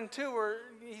 9:1 and 2, where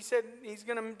he said he's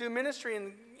going to do ministry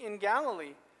in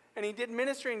Galilee. And he did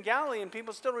ministry in Galilee, and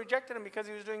people still rejected him because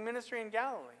he was doing ministry in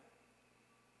Galilee.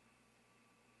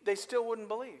 They still wouldn't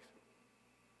believe.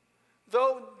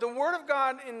 Though the word of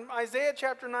God in Isaiah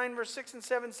chapter 9, verse 6 and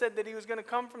 7 said that he was going to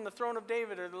come from the throne of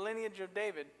David, or the lineage of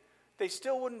David, they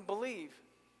still wouldn't believe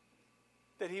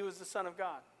that he was the Son of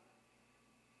God.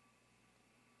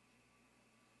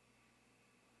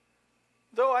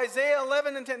 Though Isaiah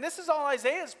 11 and 10, this is all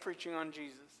Isaiah's preaching on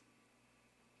Jesus.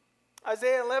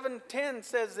 Isaiah 11:10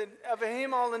 says that of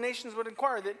him all the nations would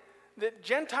inquire, that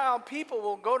Gentile people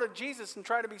will go to Jesus and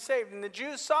try to be saved. And the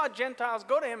Jews saw Gentiles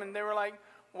go to him, and they were like,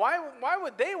 why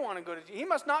would they want to go to Jesus? He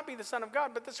must not be the Son of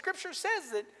God. But the scripture says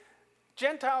that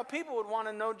Gentile people would want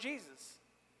to know Jesus.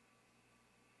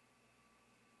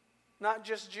 Not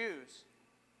just Jews.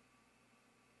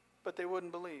 But they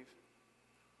wouldn't believe.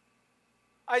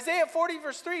 Isaiah 40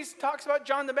 verse 3 talks about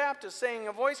John the Baptist saying,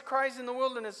 "A voice cries in the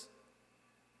wilderness,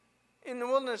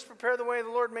 prepare the way of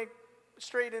the Lord, make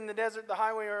straight in the desert the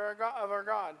highway of our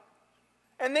God."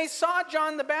 And they saw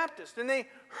John the Baptist, and they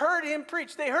heard him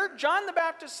preach. They heard John the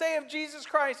Baptist say of Jesus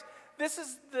Christ, "This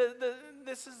is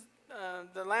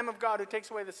the Lamb of God who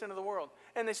takes away the sin of the world."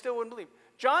 And they still wouldn't believe.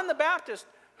 John the Baptist,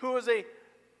 who was a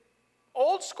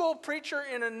old school preacher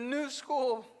in a new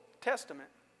school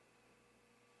testament,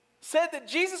 said that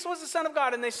Jesus was the Son of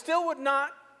God, and they still would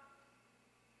not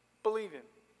believe him.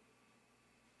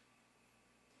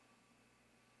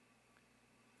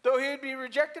 Though he would be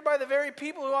rejected by the very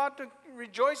people who ought to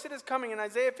rejoice at his coming, in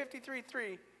Isaiah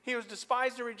 53:3, he was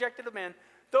despised and rejected of men.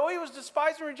 Though he was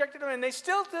despised and rejected of men, they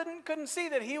still couldn't see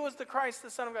that he was the Christ,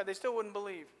 the Son of God. They still wouldn't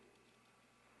believe.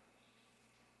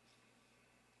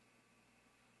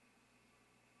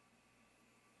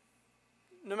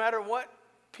 No matter what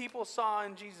people saw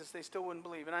in Jesus, they still wouldn't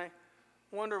believe. And I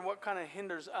wonder what kind of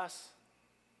hinders us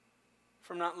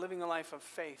from not living a life of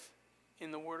faith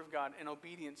in the Word of God and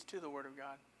obedience to the Word of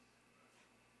God.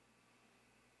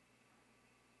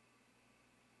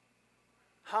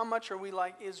 How much are we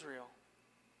like Israel,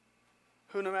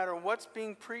 who no matter what's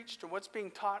being preached or what's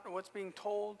being taught or what's being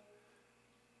told,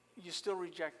 you still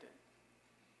reject it?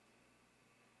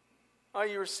 Oh,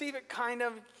 you receive it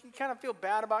you kind of feel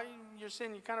bad about your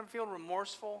sin, you kind of feel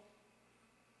remorseful.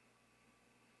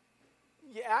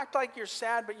 You act like you're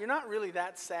sad, but you're not really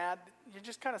that sad. You're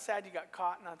just kind of sad you got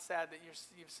caught, not sad that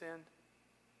you've sinned.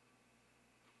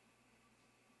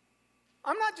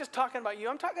 I'm not just talking about you,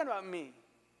 I'm talking about me.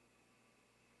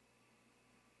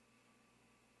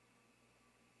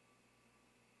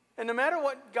 And no matter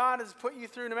what God has put you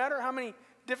through, no matter how many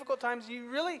difficult times, you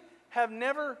really have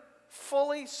never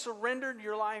fully surrendered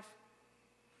your life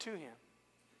to him.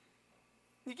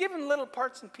 You give him little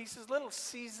parts and pieces, little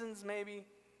seasons maybe.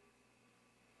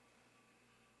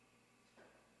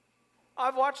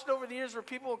 I've watched over the years where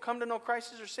people will come to know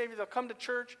Christ as their Savior. They'll come to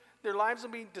church. Their lives will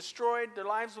be destroyed. Their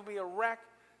lives will be a wreck.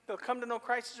 They'll come to know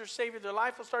Christ as their Savior. Their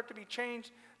life will start to be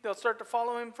changed. They'll start to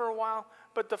follow him for a while.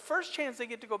 But the first chance they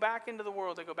get to go back into the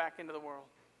world, they go back into the world.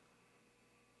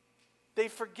 They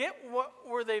forget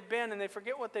where they've been, and they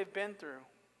forget what they've been through.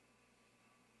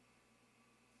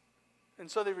 And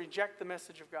so they reject the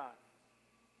message of God.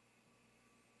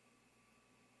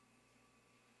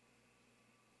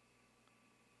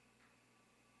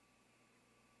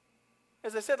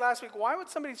 As I said last week, why would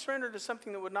somebody surrender to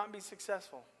something that would not be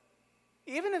successful?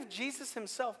 Even if Jesus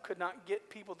himself could not get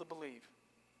people to believe.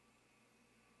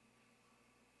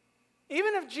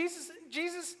 Even if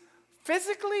Jesus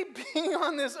physically being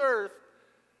on this earth,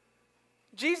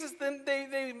 Jesus,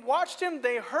 they watched him,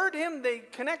 they heard him, they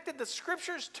connected the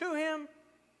scriptures to him,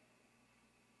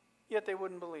 yet they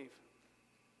wouldn't believe.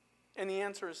 And the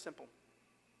answer is simple.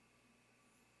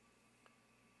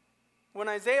 When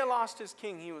Isaiah lost his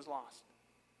king, he was lost.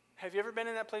 Have you ever been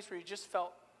in that place where you just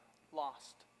felt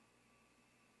lost?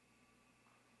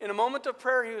 In a moment of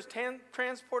prayer, he was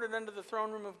transported into the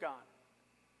throne room of God.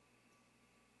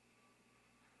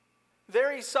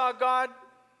 There he saw God,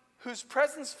 whose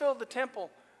presence filled the temple,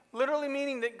 literally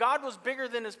meaning that God was bigger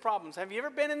than his problems. Have you ever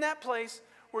been in that place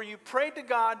where you prayed to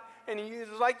God and it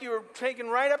was like you were taken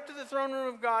right up to the throne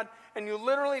room of God and you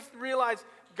literally realized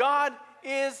God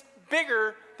is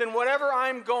bigger than whatever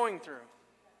I'm going through?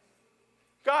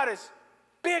 God is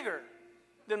bigger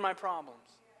than my problems.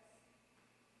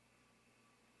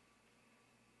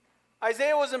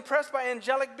 Isaiah was impressed by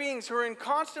angelic beings who are in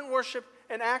constant worship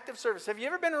and active service. Have you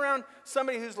ever been around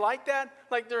somebody who's like that?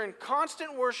 Like they're in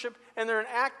constant worship and they're in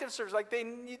active service. Like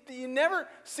you never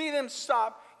see them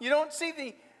stop. You don't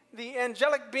see the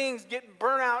angelic beings get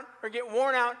burnt out or get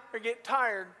worn out or get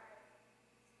tired.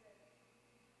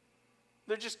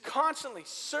 They're just constantly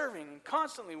serving and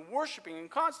constantly worshiping and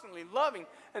constantly loving,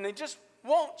 and they just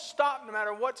won't stop no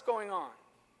matter what's going on.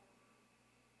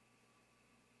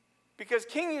 Because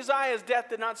King Uzziah's death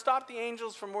did not stop the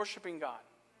angels from worshiping God.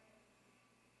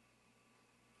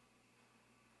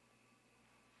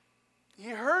 He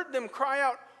heard them cry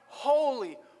out,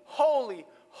 "Holy, holy,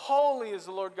 holy is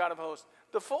the Lord God of hosts."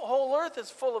 The whole earth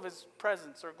is full of his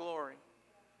presence or glory.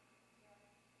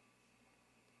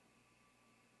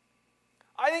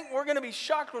 I think we're going to be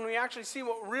shocked when we actually see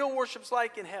what real worship's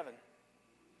like in heaven.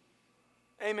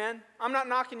 Amen? I'm not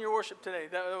knocking your worship today.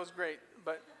 That was great.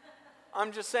 But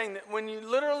I'm just saying that when you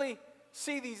literally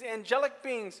see these angelic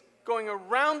beings going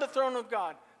around the throne of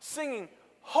God, singing,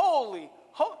 "Holy,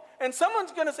 holy," and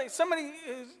someone's going to say, somebody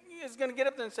is going to get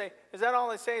up there and say, "Is that all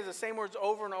they say is the same words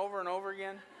over and over and over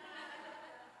again?"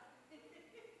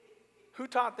 Who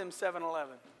taught them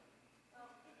 7-11?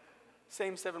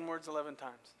 Same 7 words 11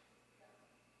 times.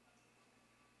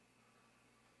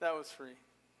 That was free.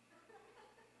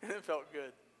 And it felt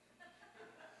good.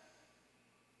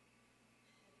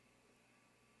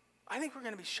 I think we're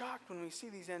going to be shocked when we see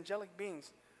these angelic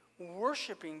beings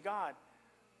worshiping God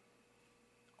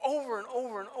over and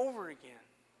over and over again.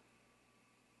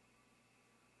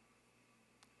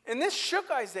 And this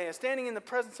shook Isaiah, standing in the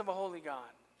presence of a holy God.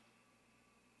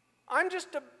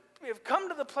 I've come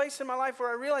to the place in my life where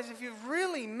I realize if you've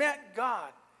really met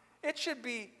God, it should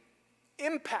be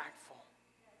impactful.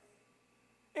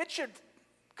 It should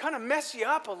kind of mess you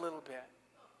up a little bit.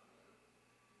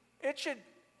 It should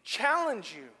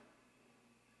challenge you.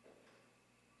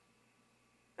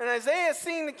 And Isaiah,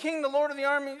 seeing the king, the Lord of the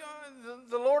army,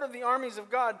 the Lord of the armies of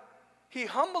God, he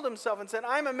humbled himself and said,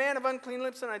 "I'm a man of unclean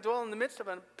lips, and I dwell in the midst of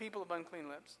a people of unclean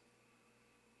lips."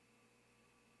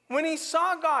 When he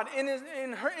saw God in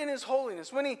his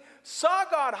holiness, when he saw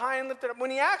God high and lifted up, when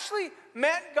he actually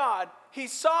met God, he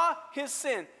saw his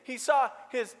sin. He saw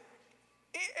his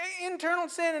internal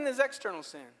sin and his external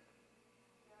sin.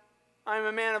 I'm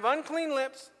a man of unclean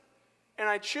lips, and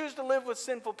I choose to live with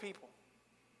sinful people.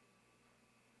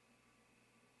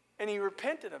 And he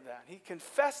repented of that. He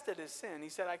confessed it his sin. He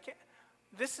said, "I can't.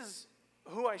 This is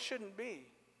who I shouldn't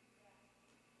be."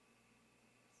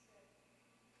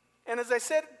 And as I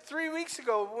said 3 weeks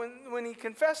ago, when he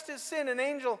confessed his sin, an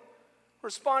angel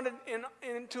responded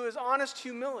into his honest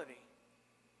humility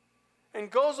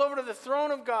and goes over to the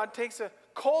throne of God, takes a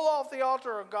coal off the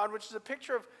altar of God, which is a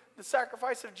picture of the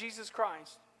sacrifice of Jesus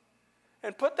Christ,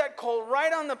 and put that coal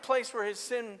right on the place where his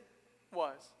sin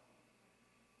was.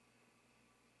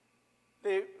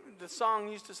 The song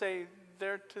used to say,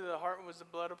 "There to the heart was the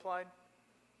blood applied.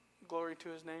 Glory to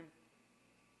his name."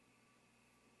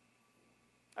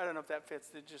 I don't know if that fits.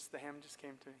 The hymn just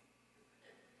came to me.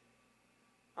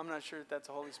 I'm not sure if that's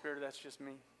the Holy Spirit or that's just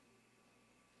me.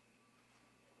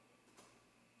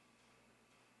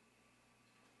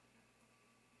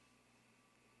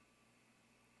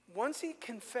 Once he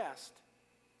confessed,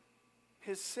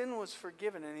 his sin was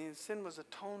forgiven and his sin was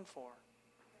atoned for.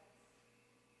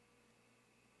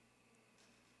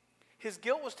 His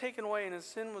guilt was taken away and his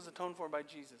sin was atoned for by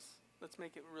Jesus. Let's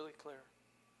make it really clear.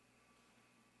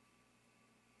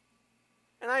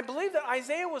 And I believe that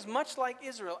Isaiah was much like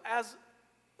Israel, as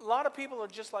a lot of people are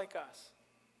just like us.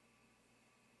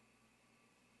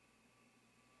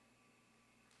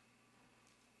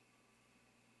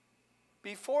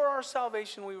 Before our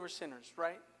salvation, we were sinners,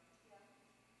 right?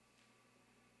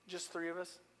 Just 3 of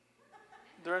us.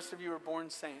 The rest of you were born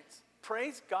saints.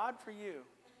 Praise God for you.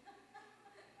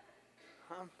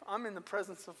 I'm in the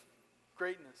presence of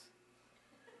greatness.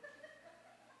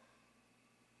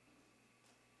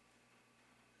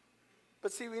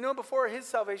 But see, we know before his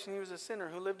salvation, he was a sinner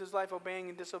who lived his life obeying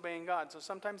and disobeying God. So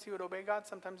sometimes he would obey God,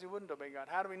 sometimes he wouldn't obey God.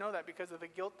 How do we know that? Because of the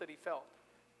guilt that he felt.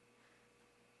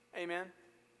 Amen?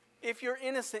 If you're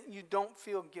innocent, you don't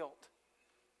feel guilt.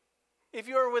 If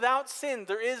you are without sin,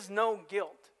 there is no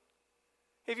guilt.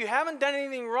 If you haven't done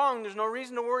anything wrong, there's no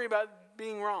reason to worry about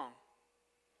being wrong.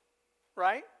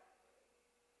 Right?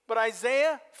 But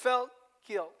Isaiah felt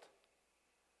guilt.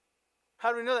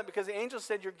 How do we know that? Because the angel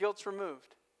said your guilt's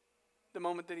removed the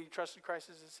moment that he trusted Christ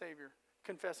as his Savior,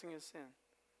 confessing his sin.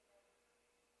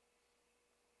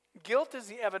 Guilt is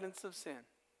the evidence of sin.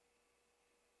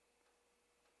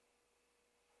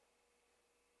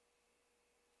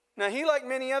 Now, he, like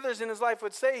many others in his life,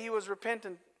 would say he was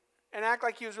repentant and act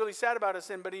like he was really sad about his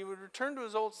sin, but he would return to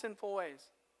his old sinful ways.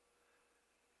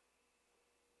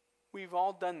 We've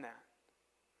all done that.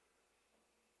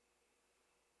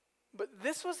 But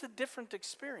this was a different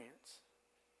experience.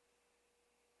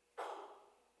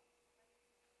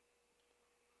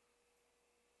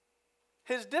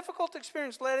 His difficult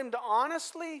experience led him to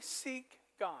honestly seek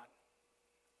God.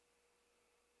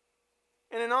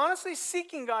 And in honestly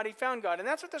seeking God, he found God. And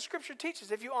that's what the scripture teaches.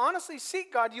 If you honestly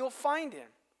seek God, you'll find him.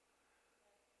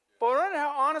 But remember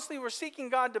how honestly we're seeking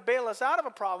God to bail us out of a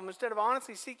problem instead of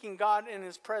honestly seeking God in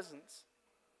his presence,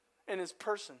 in his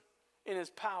person, in his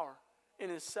power, in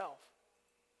his self.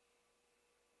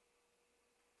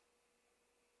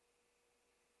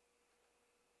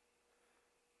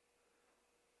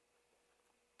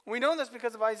 We know this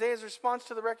because of Isaiah's response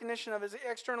to the recognition of his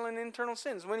external and internal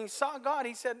sins. When he saw God,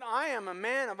 he said, I am a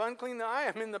man of unclean, I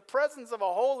am in the presence of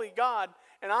a holy God,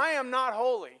 and I am not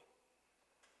holy.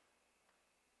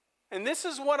 And this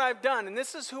is what I've done, and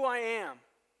this is who I am.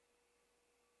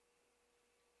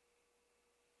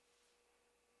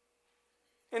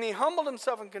 And he humbled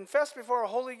himself and confessed before a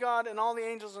holy God and all the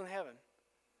angels in heaven.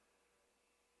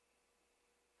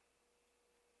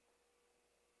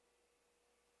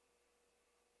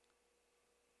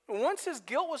 Once his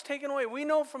guilt was taken away, we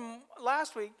know from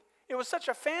last week, it was such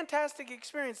a fantastic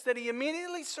experience that he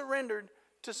immediately surrendered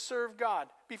to serve God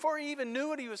before he even knew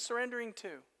what he was surrendering to.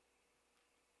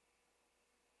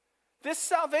 This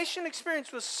salvation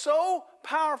experience was so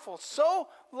powerful, so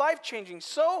life-changing,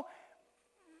 so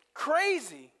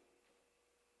crazy,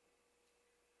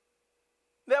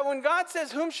 that when God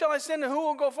says, whom shall I send and who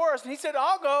will go for us? And he said,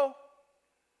 I'll go.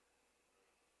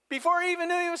 Before he even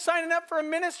knew he was signing up for a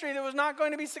ministry that was not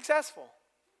going to be successful.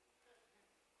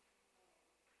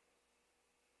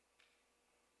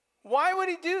 Why would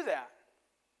he do that?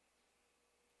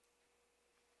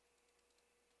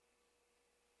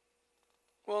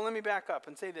 Well, let me back up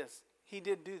and say this. He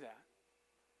did do that.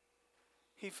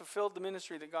 He fulfilled the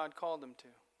ministry that God called him to.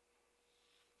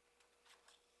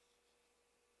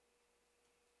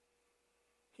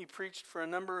 He preached for a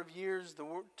number of years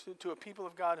to a people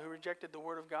of God who rejected the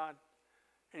word of God.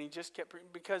 And he just kept,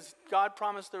 because God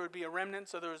promised there would be a remnant,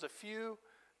 so there was a few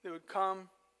that would come.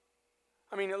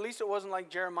 I mean, at least it wasn't like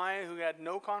Jeremiah who had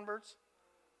no converts.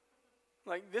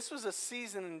 Like, this was a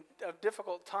season of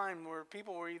difficult time where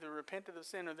people were either repented of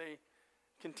sin or they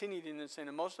continued in their sin,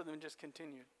 and most of them just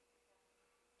continued.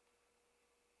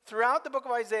 Throughout the book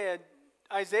of Isaiah,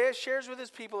 Isaiah shares with his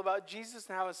people about Jesus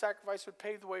and how his sacrifice would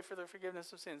pave the way for their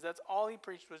forgiveness of sins. That's all he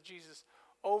preached was Jesus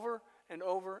over and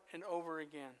over and over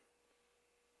again.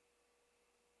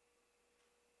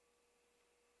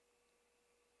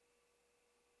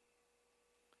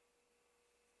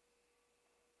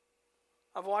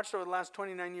 I've watched over the last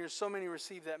 29 years so many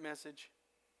receive that message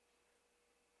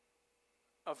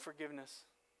of forgiveness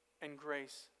and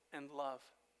grace and love.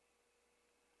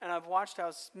 And I've watched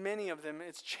how many of them,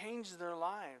 it's changed their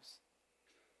lives.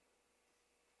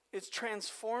 It's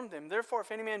transformed them. Therefore,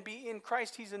 if any man be in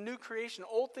Christ, he's a new creation.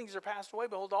 Old things are passed away.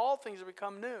 Behold, all things have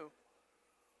become new.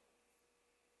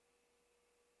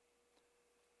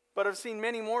 But I've seen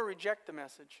many more reject the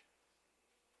message.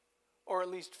 Or at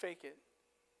least fake it.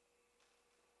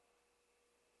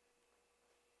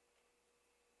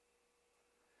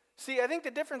 See, I think the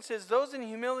difference is those in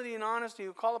humility and honesty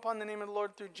who call upon the name of the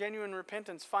Lord through genuine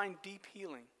repentance find deep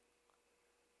healing,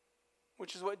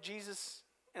 which is what Jesus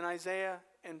and Isaiah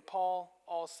and Paul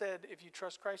all said. If you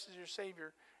trust Christ as your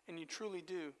Savior, and you truly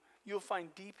do, you'll find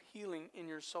deep healing in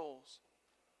your souls.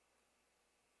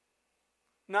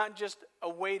 Not just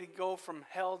a way to go from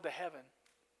hell to heaven,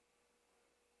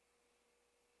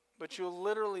 but you'll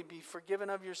literally be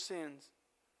forgiven of your sins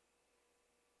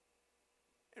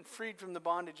and freed from the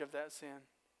bondage of that sin.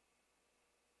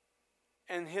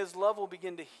 And his love will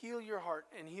begin to heal your heart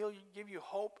and give you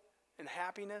hope and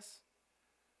happiness,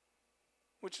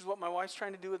 which is what my wife's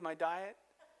trying to do with my diet.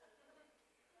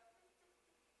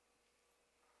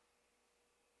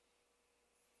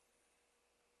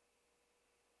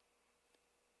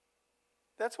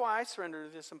 That's why I surrender to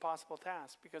this impossible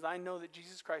task, because I know that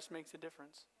Jesus Christ makes a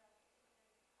difference.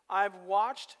 I've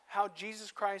watched how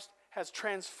Jesus Christ has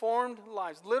transformed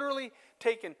lives, literally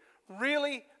taken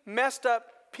really messed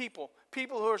up people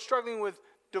who are struggling with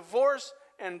divorce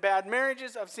and bad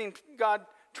marriages. I've seen God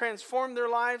transformed their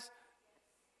lives.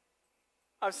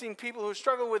 I've seen people who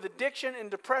struggle with addiction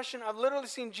and depression. I've literally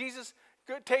seen Jesus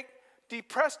take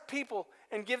depressed people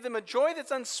and give them a joy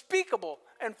that's unspeakable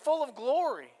and full of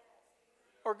glory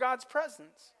or God's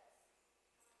presence.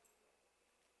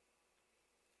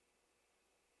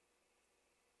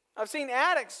 I've seen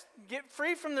addicts get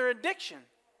free from their addiction.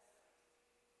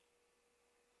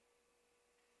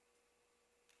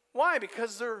 Why?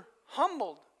 Because they're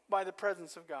humbled by the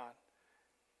presence of God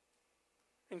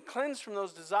and cleansed from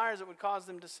those desires that would cause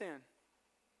them to sin.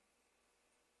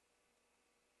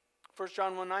 1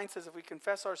 John 1:9 says, if we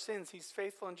confess our sins, he's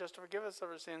faithful and just to forgive us of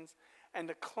our sins and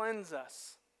to cleanse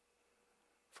us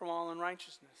from all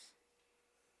unrighteousness.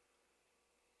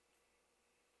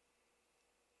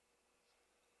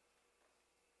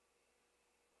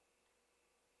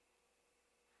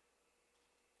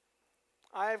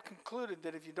 I have concluded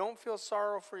that if you don't feel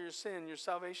sorrow for your sin, your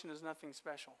salvation is nothing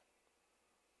special.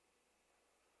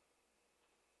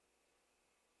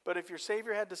 But if your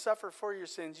Savior had to suffer for your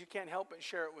sins, you can't help but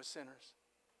share it with sinners.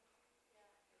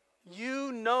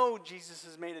 You know Jesus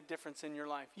has made a difference in your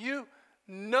life. You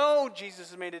know Jesus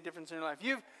has made a difference in your life.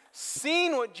 You've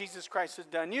seen what Jesus Christ has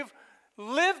done. You've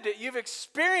lived it. You've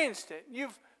experienced it.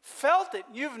 You've felt it.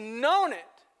 You've known it.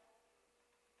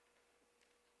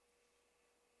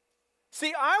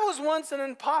 See, I was once an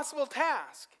impossible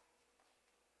task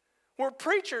where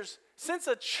preachers, since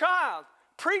a child,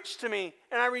 preached to me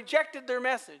and I rejected their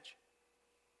message.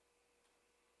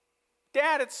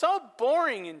 Dad, it's so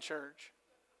boring in church.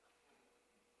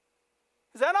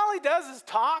 Is that all he does is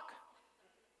talk?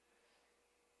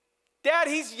 Dad,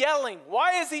 he's yelling.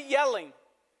 Why is he yelling?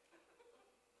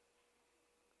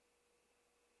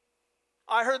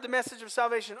 I heard the message of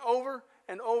salvation over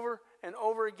and over and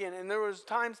over again. And there was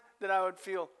times that I would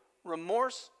feel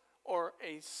remorse or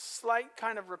a slight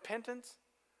kind of repentance.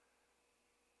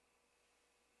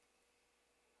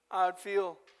 I would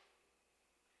feel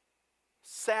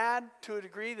sad to a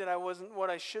degree that I wasn't what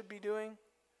I should be doing.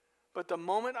 But the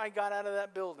moment I got out of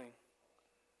that building,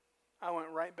 I went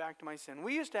right back to my sin.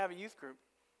 We used to have a youth group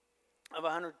of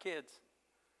 100 kids.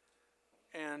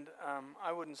 And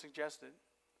I wouldn't suggest it.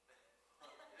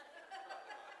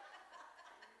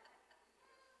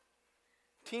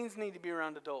 Teens need to be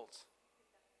around adults,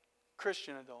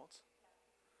 Christian adults.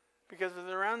 Because if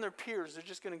they're around their peers, they're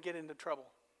just going to get into trouble.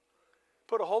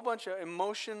 Put a whole bunch of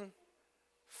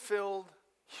emotion-filled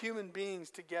human beings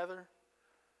together,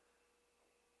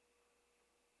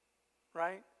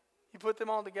 right? You put them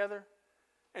all together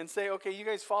and say, okay, you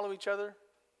guys follow each other.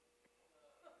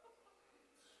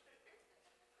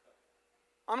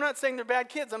 I'm not saying they're bad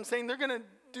kids. I'm saying they're going to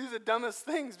do the dumbest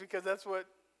things because that's what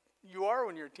you are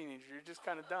when you're a teenager. You're just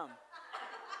kind of dumb.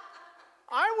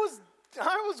 I was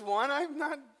one. I'm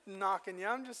not knocking you.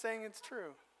 I'm just saying it's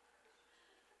true.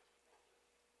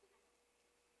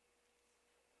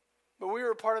 But we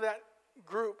were a part of that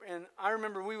group, and I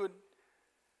remember we would,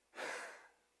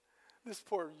 this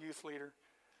poor youth leader,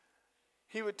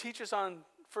 he would teach us on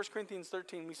 1 Corinthians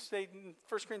 13. We stayed in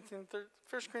 1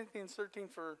 Corinthians 13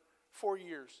 for 4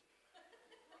 years.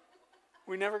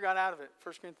 We never got out of it,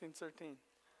 1 Corinthians 13.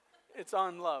 It's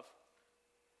on love.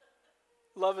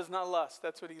 Love is not lust.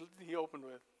 That's what he opened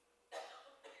with.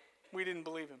 We didn't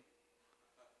believe him.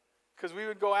 Because we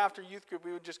would go after youth group,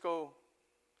 we would just go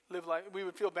live like, we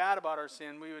would feel bad about our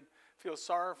sin. We would feel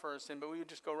sorry for our sin, but we would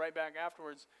just go right back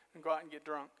afterwards and go out and get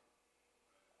drunk.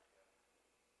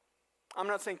 I'm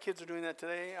not saying kids are doing that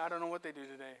today. I don't know what they do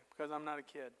today because I'm not a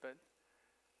kid. But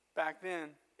back then,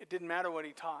 it didn't matter what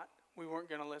he taught. We weren't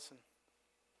going to listen.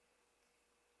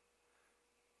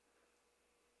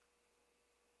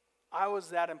 I was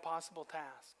that impossible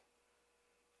task.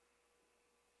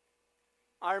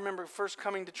 I remember first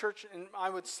coming to church and I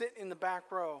would sit in the back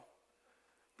row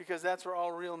because that's where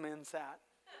all real men sat.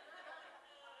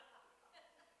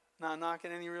 Not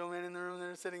knocking any real men in the room that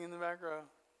are sitting in the back row.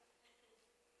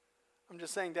 I'm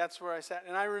just saying that's where I sat.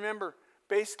 And I remember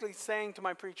basically saying to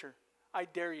my preacher, I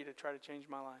dare you to try to change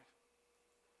my life.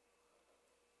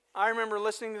 I remember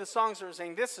listening to the songs that were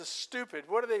saying, this is stupid.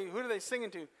 Who are they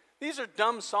singing to? These are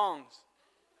dumb songs.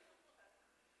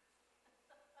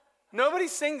 Nobody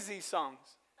sings these songs.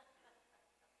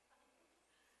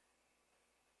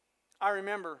 I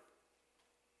remember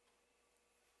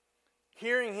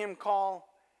hearing him call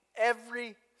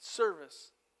every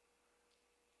service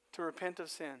to repent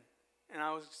of sin. And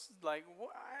I was like,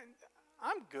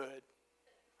 I'm good.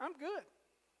 I'm good.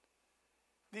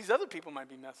 These other people might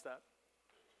be messed up.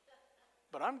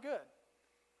 But I'm good.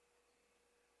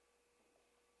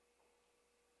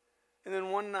 And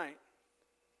then one night,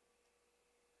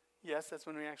 yes, that's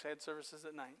when we actually had services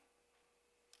at night.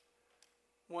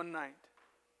 one night,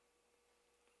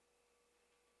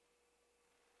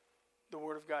 the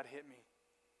Word of God hit me.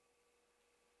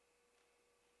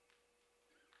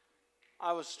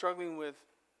 I was struggling with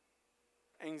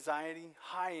anxiety,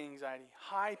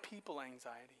 high people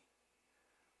anxiety.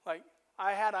 Like,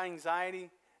 I had anxiety,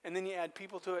 and then you add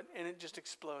people to it, and it just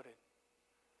exploded.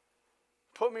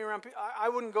 Put me around people. I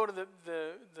wouldn't go to the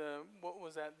what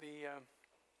was that,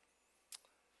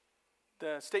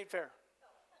 the state fair,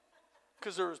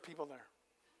 because there was people there.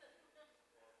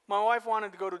 My wife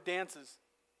wanted to go to dances.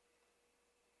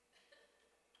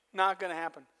 Not going to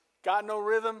happen. Got no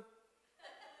rhythm.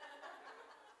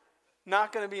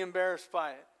 Not going to be embarrassed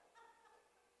by it.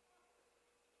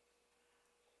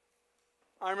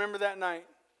 I remember that night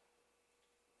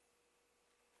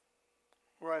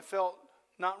where I felt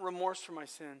not remorse for my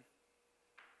sin,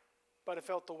 but I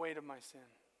felt the weight of my sin.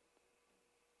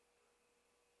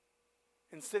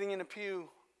 And sitting in a pew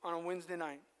on a Wednesday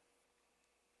night,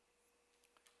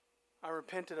 I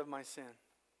repented of my sin.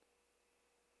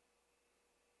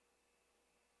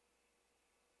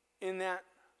 In that,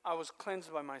 I was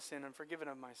cleansed by my sin and forgiven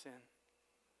of my sin.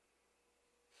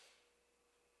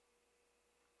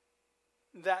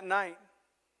 That night,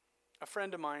 a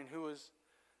friend of mine who was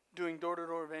doing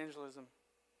door-to-door evangelism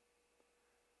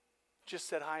just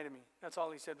said hi to me. That's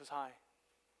all he said was hi.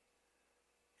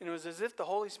 And it was as if the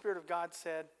Holy Spirit of God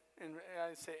said, and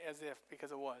I say as if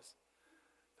because it was,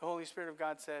 the Holy Spirit of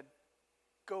God said,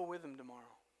 go with him tomorrow.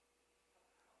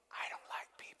 I don't like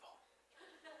people.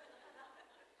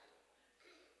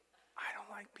 I don't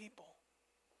like people.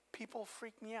 People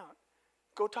freak me out.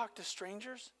 Go talk to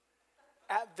strangers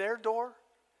at their door.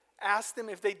 Ask them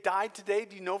if they died today,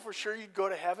 do you know for sure you'd go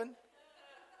to heaven?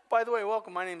 By the way,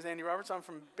 welcome. My name is Andy Roberts. I'm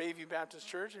from Bayview Baptist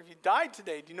Church. If you died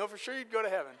today, do you know for sure you'd go to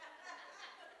heaven?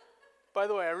 By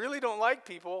the way, I really don't like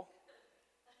people,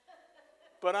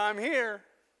 but I'm here.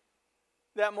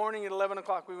 That morning at 11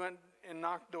 o'clock, we went and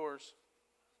knocked doors.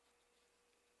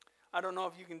 I don't know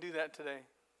if you can do that today.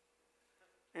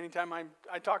 Anytime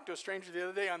I talked to a stranger the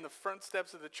other day on the front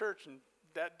steps of the church, and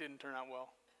that didn't turn out well.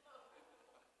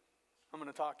 I'm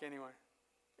going to talk anyway.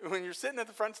 When you're sitting at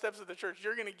the front steps of the church,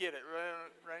 you're going to get it,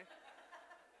 right?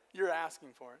 You're asking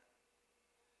for it.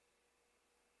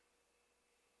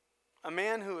 A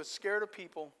man who was scared of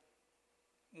people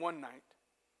one night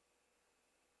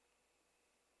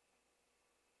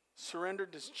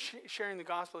surrendered to sharing the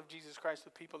gospel of Jesus Christ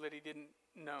with people that he didn't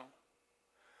know.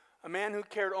 A man who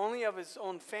cared only of his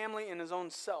own family and his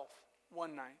own self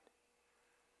one night.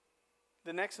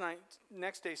 The next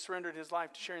day surrendered his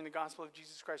life to sharing the gospel of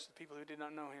Jesus Christ with people who did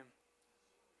not know him.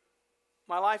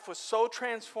 My life was so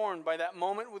transformed by that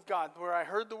moment with God where I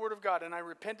heard the word of God and I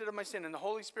repented of my sin and the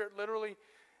Holy Spirit literally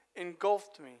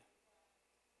engulfed me.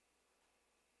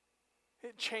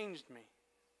 It changed me.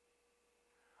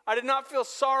 I did not feel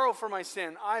sorrow for my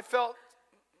sin. I felt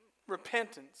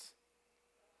repentance.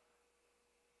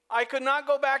 I could not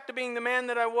go back to being the man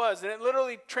that I was, and it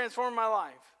literally transformed my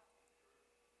life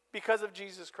because of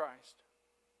Jesus Christ.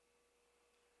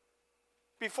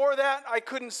 Before that, I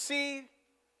couldn't see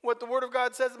what the Word of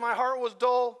God says. My heart was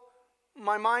dull.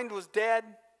 My mind was dead.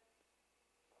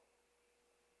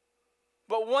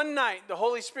 But one night, the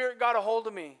Holy Spirit got a hold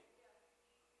of me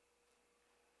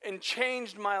and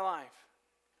changed my life.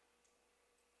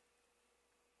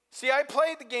 See, I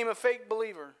played the game of fake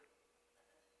believer.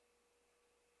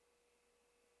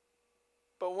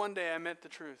 But one day I met the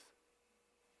truth.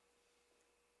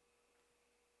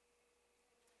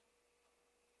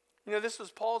 You know, this was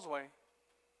Paul's way.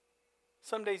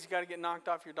 Some days you got to get knocked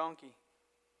off your donkey.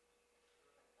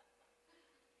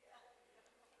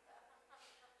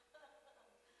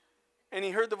 And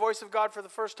he heard the voice of God for the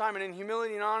first time, and in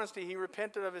humility and honesty, he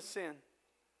repented of his sin.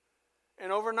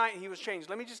 And overnight, he was changed.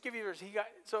 Let me just give you this.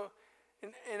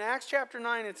 In Acts chapter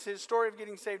 9, it's his story of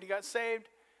getting saved. He got saved.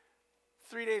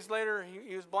 3 days later,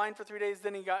 he was blind for 3 days.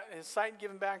 Then he got his sight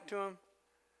given back to him.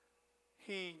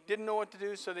 He didn't know what to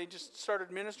do, so they just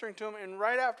started ministering to him. And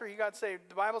right after he got saved,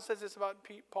 the Bible says this about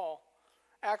Paul.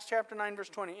 Acts chapter 9, verse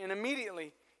 20. And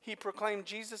immediately he proclaimed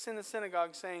Jesus in the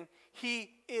synagogue, saying,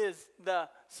 "He is the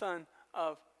Son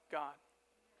of God."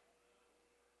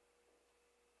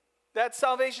 That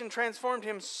salvation transformed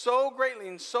him so greatly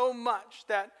and so much,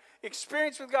 that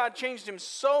experience with God changed him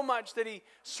so much that he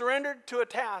surrendered to a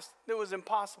task that was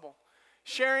impossible.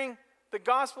 Sharing the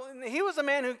gospel. And he was a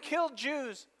man who killed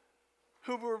Jews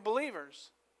who were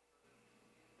believers.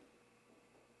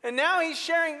 And now he's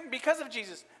sharing, because of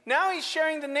Jesus, now he's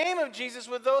sharing the name of Jesus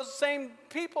with those same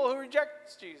people who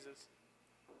reject Jesus.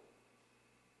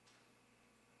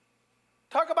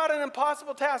 Talk about an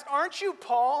impossible task. Aren't you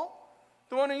Paul,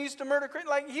 The one who used to murder Christians.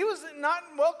 Like, he was not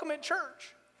welcome at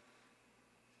church.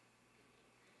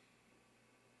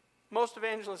 Most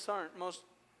evangelists aren't. Most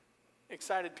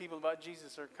excited people about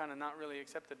Jesus are kind of not really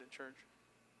accepted at church.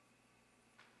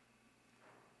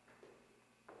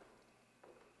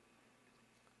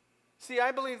 See,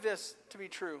 I believe this to be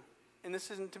true, and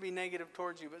this isn't to be negative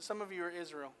towards you, but some of you are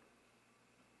Israel.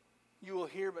 You will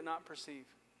hear but not perceive.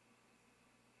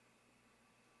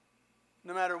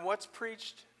 No matter what's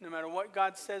preached, no matter what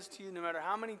God says to you, no matter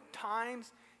how many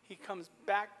times he comes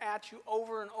back at you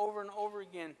over and over and over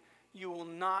again, you will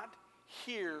not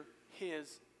hear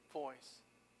his voice.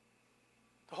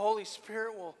 The Holy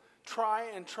Spirit will try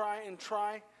and try and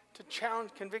try to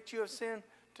challenge, convict you of sin,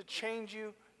 to change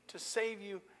you, to save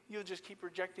you. You'll just keep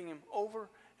rejecting him over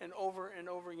and over and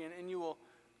over again, and you will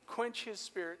quench his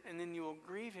spirit, and then you will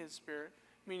grieve his spirit,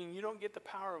 meaning you don't get the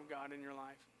power of God in your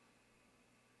life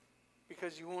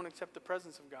because you won't accept the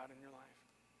presence of God in your life.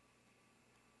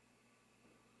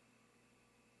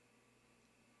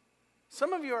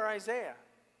 Some of you are Isaiah.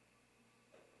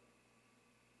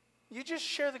 You just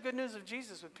share the good news of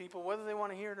Jesus with people whether they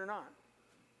want to hear it or not.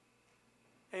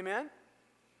 Amen?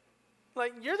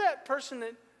 Like, you're that person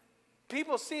that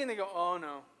people see and they go, oh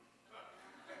no.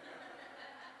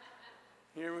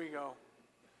 Here we go.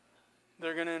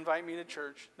 They're going to invite me to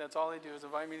church. That's all they do is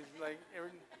invite me to, like,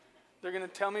 they're going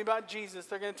to tell me about Jesus.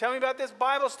 They're going to tell me about this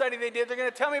Bible study they did. They're going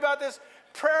to tell me about this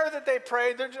prayer that they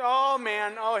prayed. They're just, oh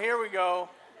man, oh here we go.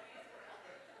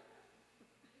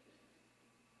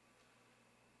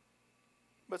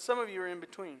 But some of you are in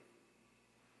between.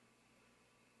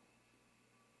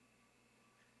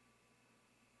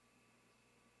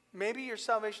 Maybe your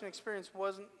salvation experience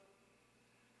wasn't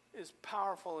as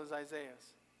powerful as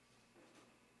Isaiah's.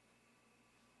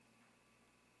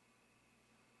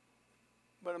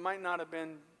 But it might not have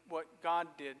been what God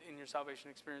did in your salvation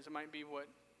experience. It might be what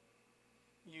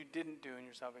you didn't do in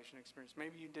your salvation experience.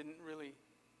 Maybe you didn't really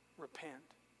repent.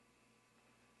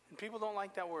 And people don't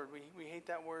like that word. We hate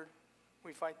that word.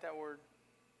 We fight that word.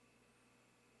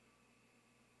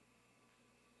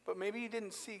 But maybe you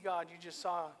didn't see God, you just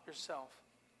saw yourself.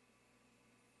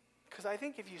 Because I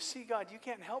think if you see God, you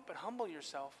can't help but humble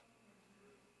yourself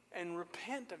and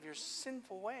repent of your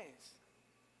sinful ways.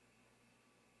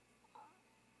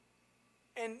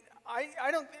 And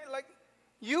I don't, like,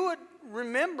 you would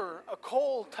remember a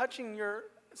coal touching your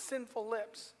sinful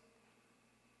lips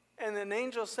and an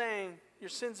angel saying, your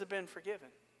sins have been forgiven.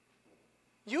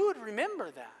 You would remember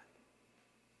that.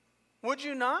 Would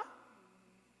you not?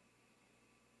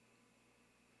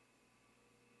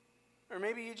 Or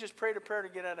maybe you just prayed a prayer to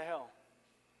get out of hell.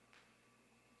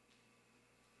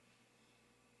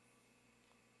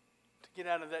 To get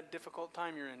out of that difficult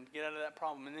time you're in, to get out of that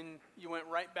problem, and then you went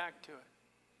right back to it.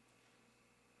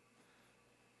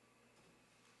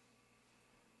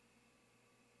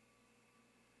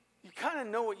 You kind of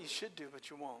know what you should do, but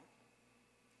you won't.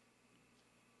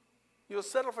 You'll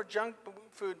settle for junk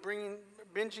food,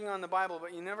 binging on the Bible,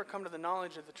 but you never come to the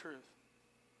knowledge of the truth.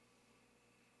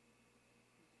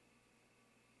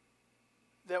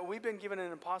 That we've been given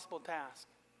an impossible task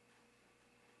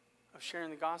of sharing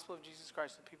the gospel of Jesus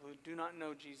Christ with people who do not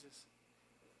know Jesus.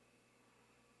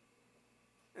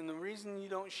 And the reason you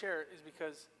don't share it is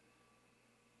because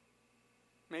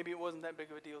maybe it wasn't that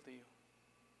big of a deal to you.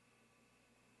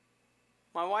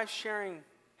 My wife's sharing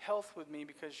health with me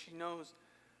because she knows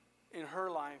in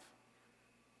her life,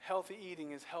 healthy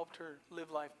eating has helped her live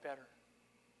life better.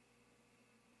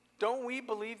 Don't we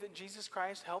believe that Jesus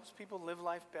Christ helps people live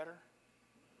life better?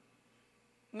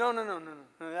 No,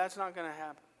 that's not going to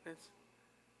happen.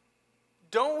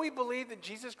 Don't we believe that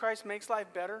Jesus Christ makes life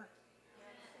better?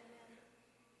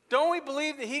 Don't we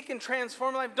believe that he can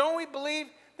transform life? Don't we believe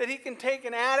that he can take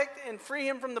an addict and free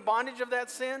him from the bondage of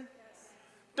that sin?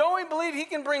 Don't we believe he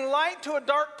can bring light to a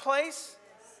dark place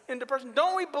into person?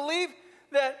 Don't we believe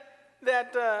that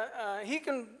he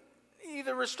can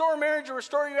either restore marriage or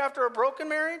restore you after a broken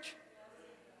marriage?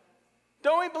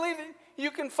 Don't we believe that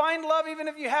you can find love even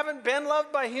if you haven't been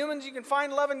loved by humans? You can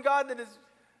find love in God that is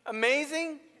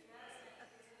amazing?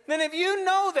 Then if you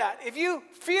know that, if you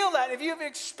feel that, if you've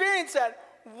experienced that,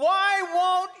 why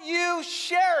won't you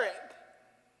share it?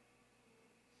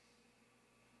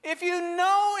 If you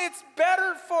know it's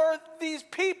better for these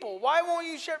people, why won't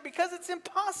you share it? Because it's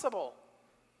impossible.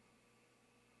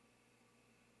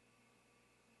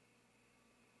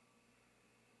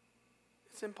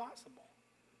 It's impossible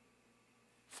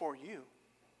for you.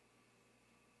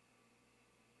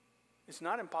 It's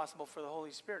not impossible for the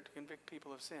Holy Spirit to convict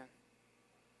people of sin.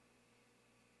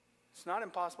 It's not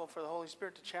impossible for the Holy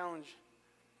Spirit to challenge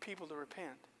people to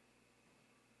repent.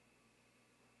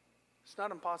 It's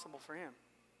not impossible for him.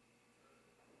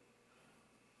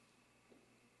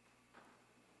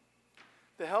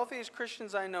 The healthiest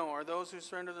Christians I know are those who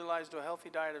surrender their lives to a healthy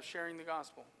diet of sharing the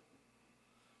gospel.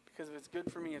 Because if it's good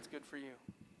for me, it's good for you.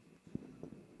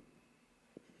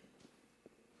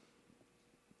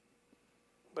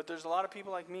 But there's a lot of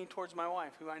people like me towards my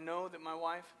wife who I know that my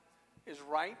wife is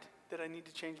right, that I need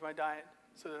to change my diet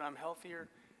so that I'm healthier,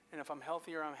 and if I'm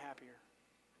healthier, I'm happier.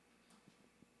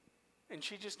 And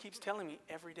she just keeps telling me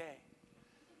every day.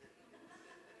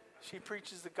 She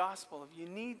preaches the gospel of you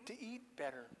need to eat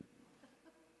better.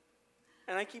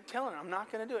 And I keep telling her, I'm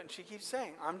not going to do it. And she keeps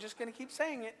saying, I'm just going to keep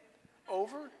saying it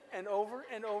over and over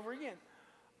and over again.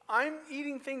 I'm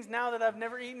eating things now that I've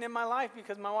never eaten in my life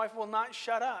because my wife will not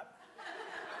shut up.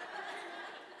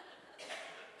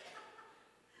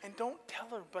 And don't tell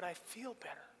her, but I feel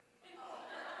better.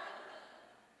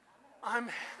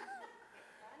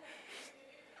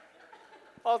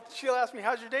 She'll ask me,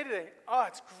 how's your day today? Oh,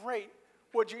 it's great.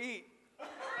 What'd you eat?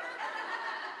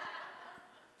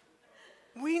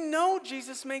 We know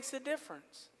Jesus makes a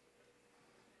difference.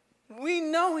 We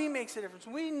know he makes a difference.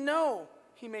 We know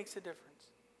he makes a difference.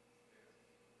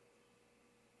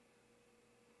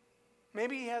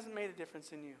 Maybe he hasn't made a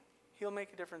difference in you. He'll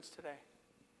make a difference today.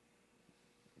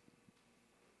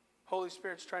 Holy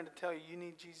Spirit's trying to tell you, you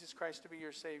need Jesus Christ to be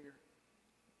your Savior.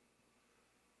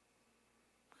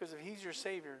 Because if he's your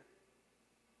Savior,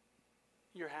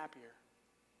 you're happier.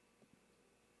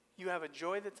 You have a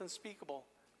joy that's unspeakable,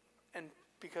 and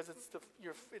because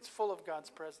it's full of God's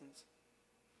presence.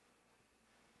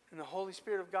 And the Holy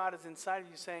Spirit of God is inside of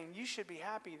you saying, you should be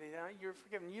happy that you're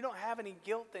forgiven. You don't have any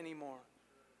guilt anymore.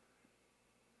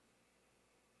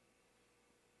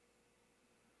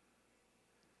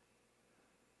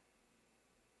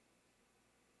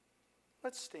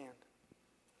 Let's stand.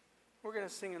 We're going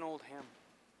to sing an old hymn.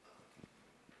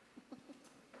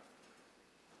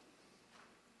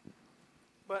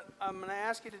 But I'm going to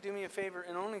ask you to do me a favor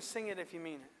and only sing it if you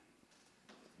mean it.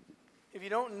 If you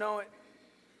don't know it,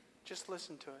 just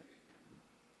listen to it.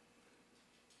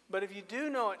 But if you do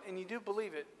know it and you do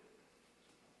believe it,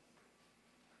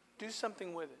 do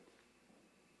something with it.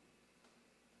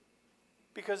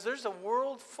 Because there's a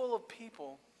world full of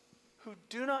people who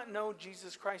do not know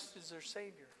Jesus Christ as their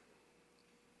Savior.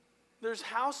 There's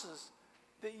houses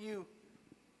that you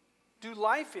do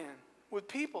life in with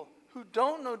people who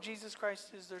don't know Jesus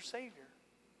Christ as their Savior.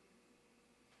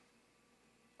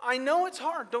 I know it's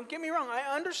hard. Don't get me wrong.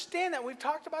 I understand that. We've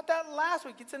talked about that last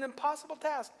week. It's an impossible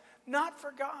task. Not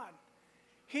for God.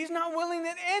 He's not willing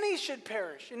that any should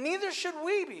perish, and neither should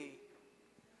we be.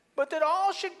 But that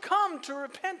all should come to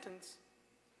repentance.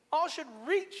 All should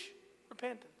reach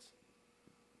repentance.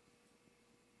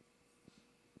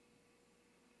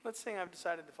 Let's sing, I've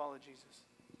decided to follow Jesus.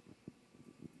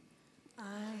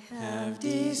 I have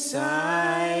decided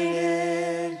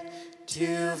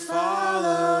to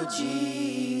follow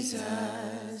Jesus.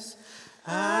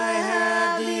 I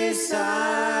have decided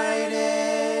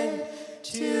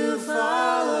to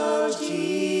follow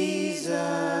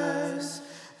Jesus.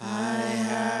 I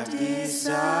have decided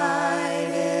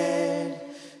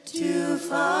to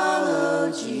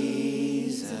follow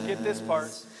Jesus. Get this part.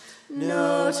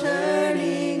 No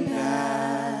turning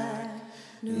back,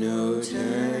 no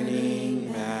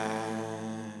turning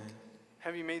back.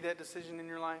 Have you made that decision in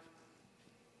your life?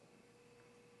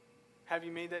 Have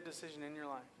you made that decision in your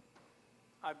life?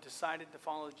 I've decided to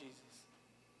follow Jesus,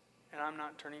 and I'm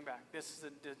not turning back. This is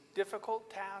a difficult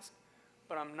task,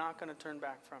 but I'm not going to turn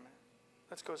back from it.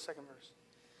 Let's go second verse.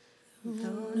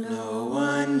 Though no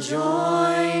one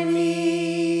join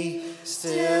me,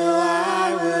 still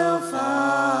I will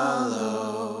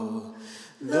follow.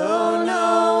 Though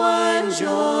no one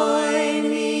join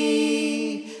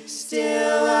me,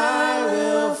 still I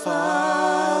will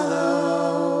follow.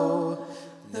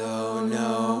 Though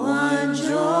no one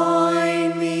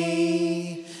join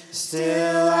me,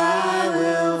 still I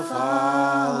will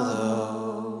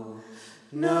follow.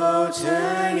 No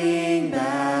turning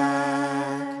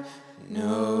back,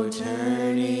 no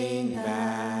turning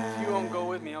back. If you won't go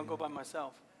with me, I'll go by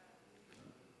myself.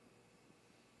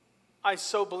 I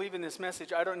so believe in this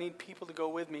message, I don't need people to go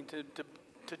with me to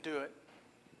do it.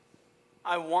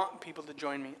 I want people to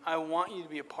join me. I want you to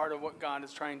be a part of what God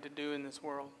is trying to do in this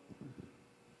world.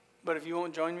 But if you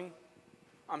won't join me,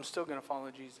 I'm still going to follow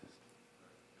Jesus.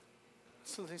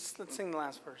 So let's sing the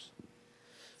last verse.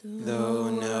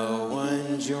 Though no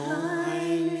one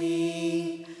join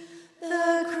me,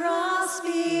 the cross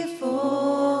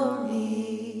before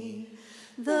me,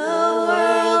 the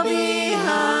world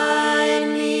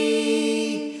behind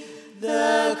me,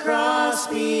 the cross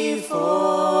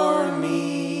before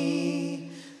me,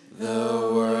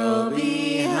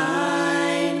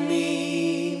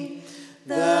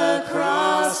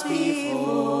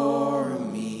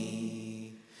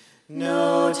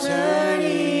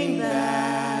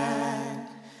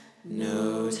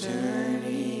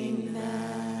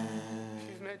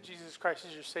 Christ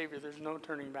as your Savior, there's no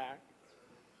turning back.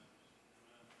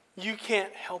 You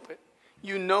can't help it.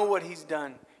 You know what He's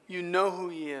done. You know who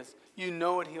He is. You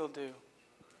know what He'll do.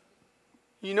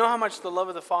 You know how much the love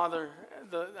of the Father,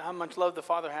 how much love the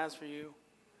Father has for you.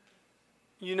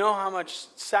 You know how much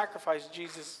sacrifice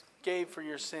Jesus gave for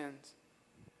your sins.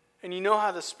 And you know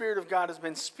how the Spirit of God has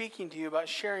been speaking to you about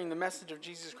sharing the message of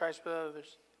Jesus Christ with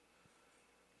others.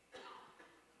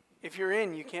 If you're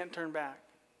in, you can't turn back.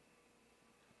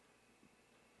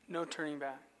 No turning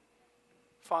back.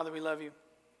 Father, we love you.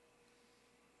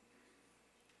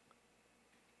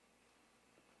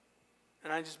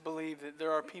 And I just believe that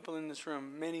there are people in this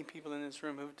room, many people in this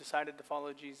room, who've decided to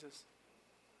follow Jesus.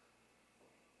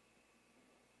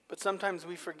 But sometimes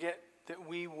we forget that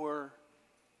we were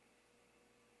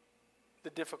the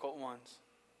difficult ones.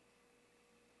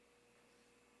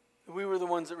 That we were the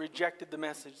ones that rejected the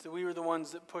message. That we were the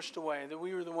ones that pushed away. That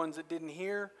we were the ones that didn't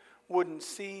hear, wouldn't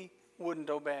see, wouldn't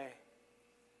obey.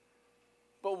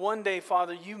 But one day,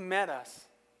 Father, you met us.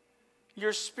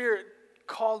 Your Spirit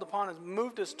called upon us,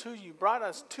 moved us to you, brought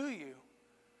us to you.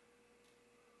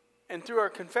 And through our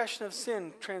confession of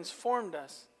sin, transformed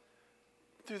us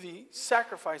through the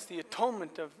sacrifice, the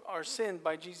atonement of our sin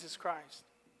by Jesus Christ.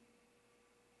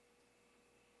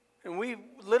 And we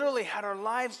literally had our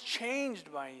lives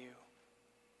changed by you.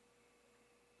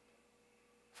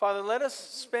 Father, let us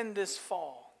spend this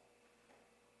fall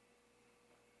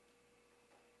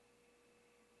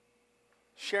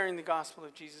sharing the gospel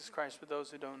of Jesus Christ with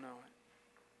those who don't know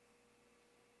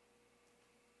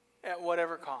it. At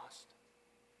whatever cost.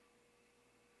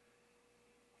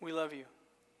 We love you.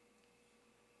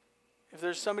 If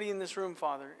there's somebody in this room,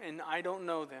 Father, and I don't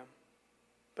know them,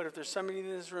 but if there's somebody in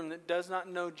this room that does not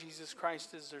know Jesus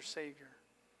Christ as their Savior,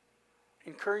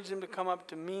 encourage them to come up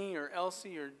to me or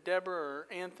Elsie or Deborah or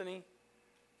Anthony,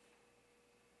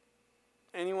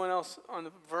 anyone else on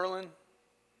the Verlin.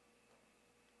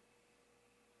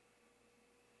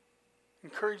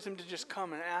 Encourage them to just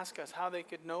come and ask us how they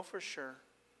could know for sure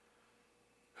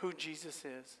who Jesus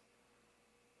is.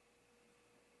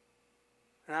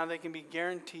 And how they can be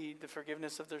guaranteed the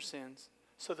forgiveness of their sins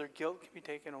so their guilt can be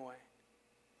taken away.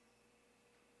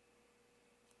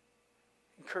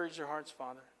 Encourage their hearts,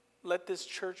 Father. Let this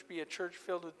church be a church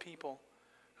filled with people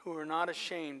who are not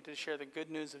ashamed to share the good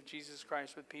news of Jesus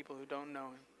Christ with people who don't know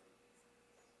Him.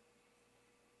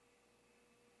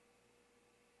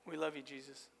 We love you,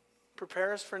 Jesus.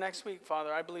 Prepare us for next week,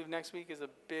 Father. I believe next week is a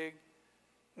big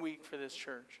week for this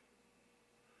church.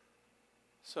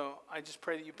 So I just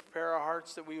pray that you prepare our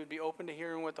hearts, that we would be open to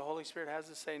hearing what the Holy Spirit has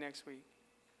to say next week.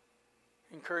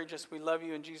 Encourage us. We love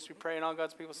you. In Jesus we pray. And all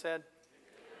God's people said, amen.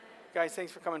 Guys,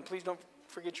 thanks for coming. Please don't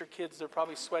forget your kids. They're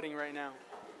probably sweating right now.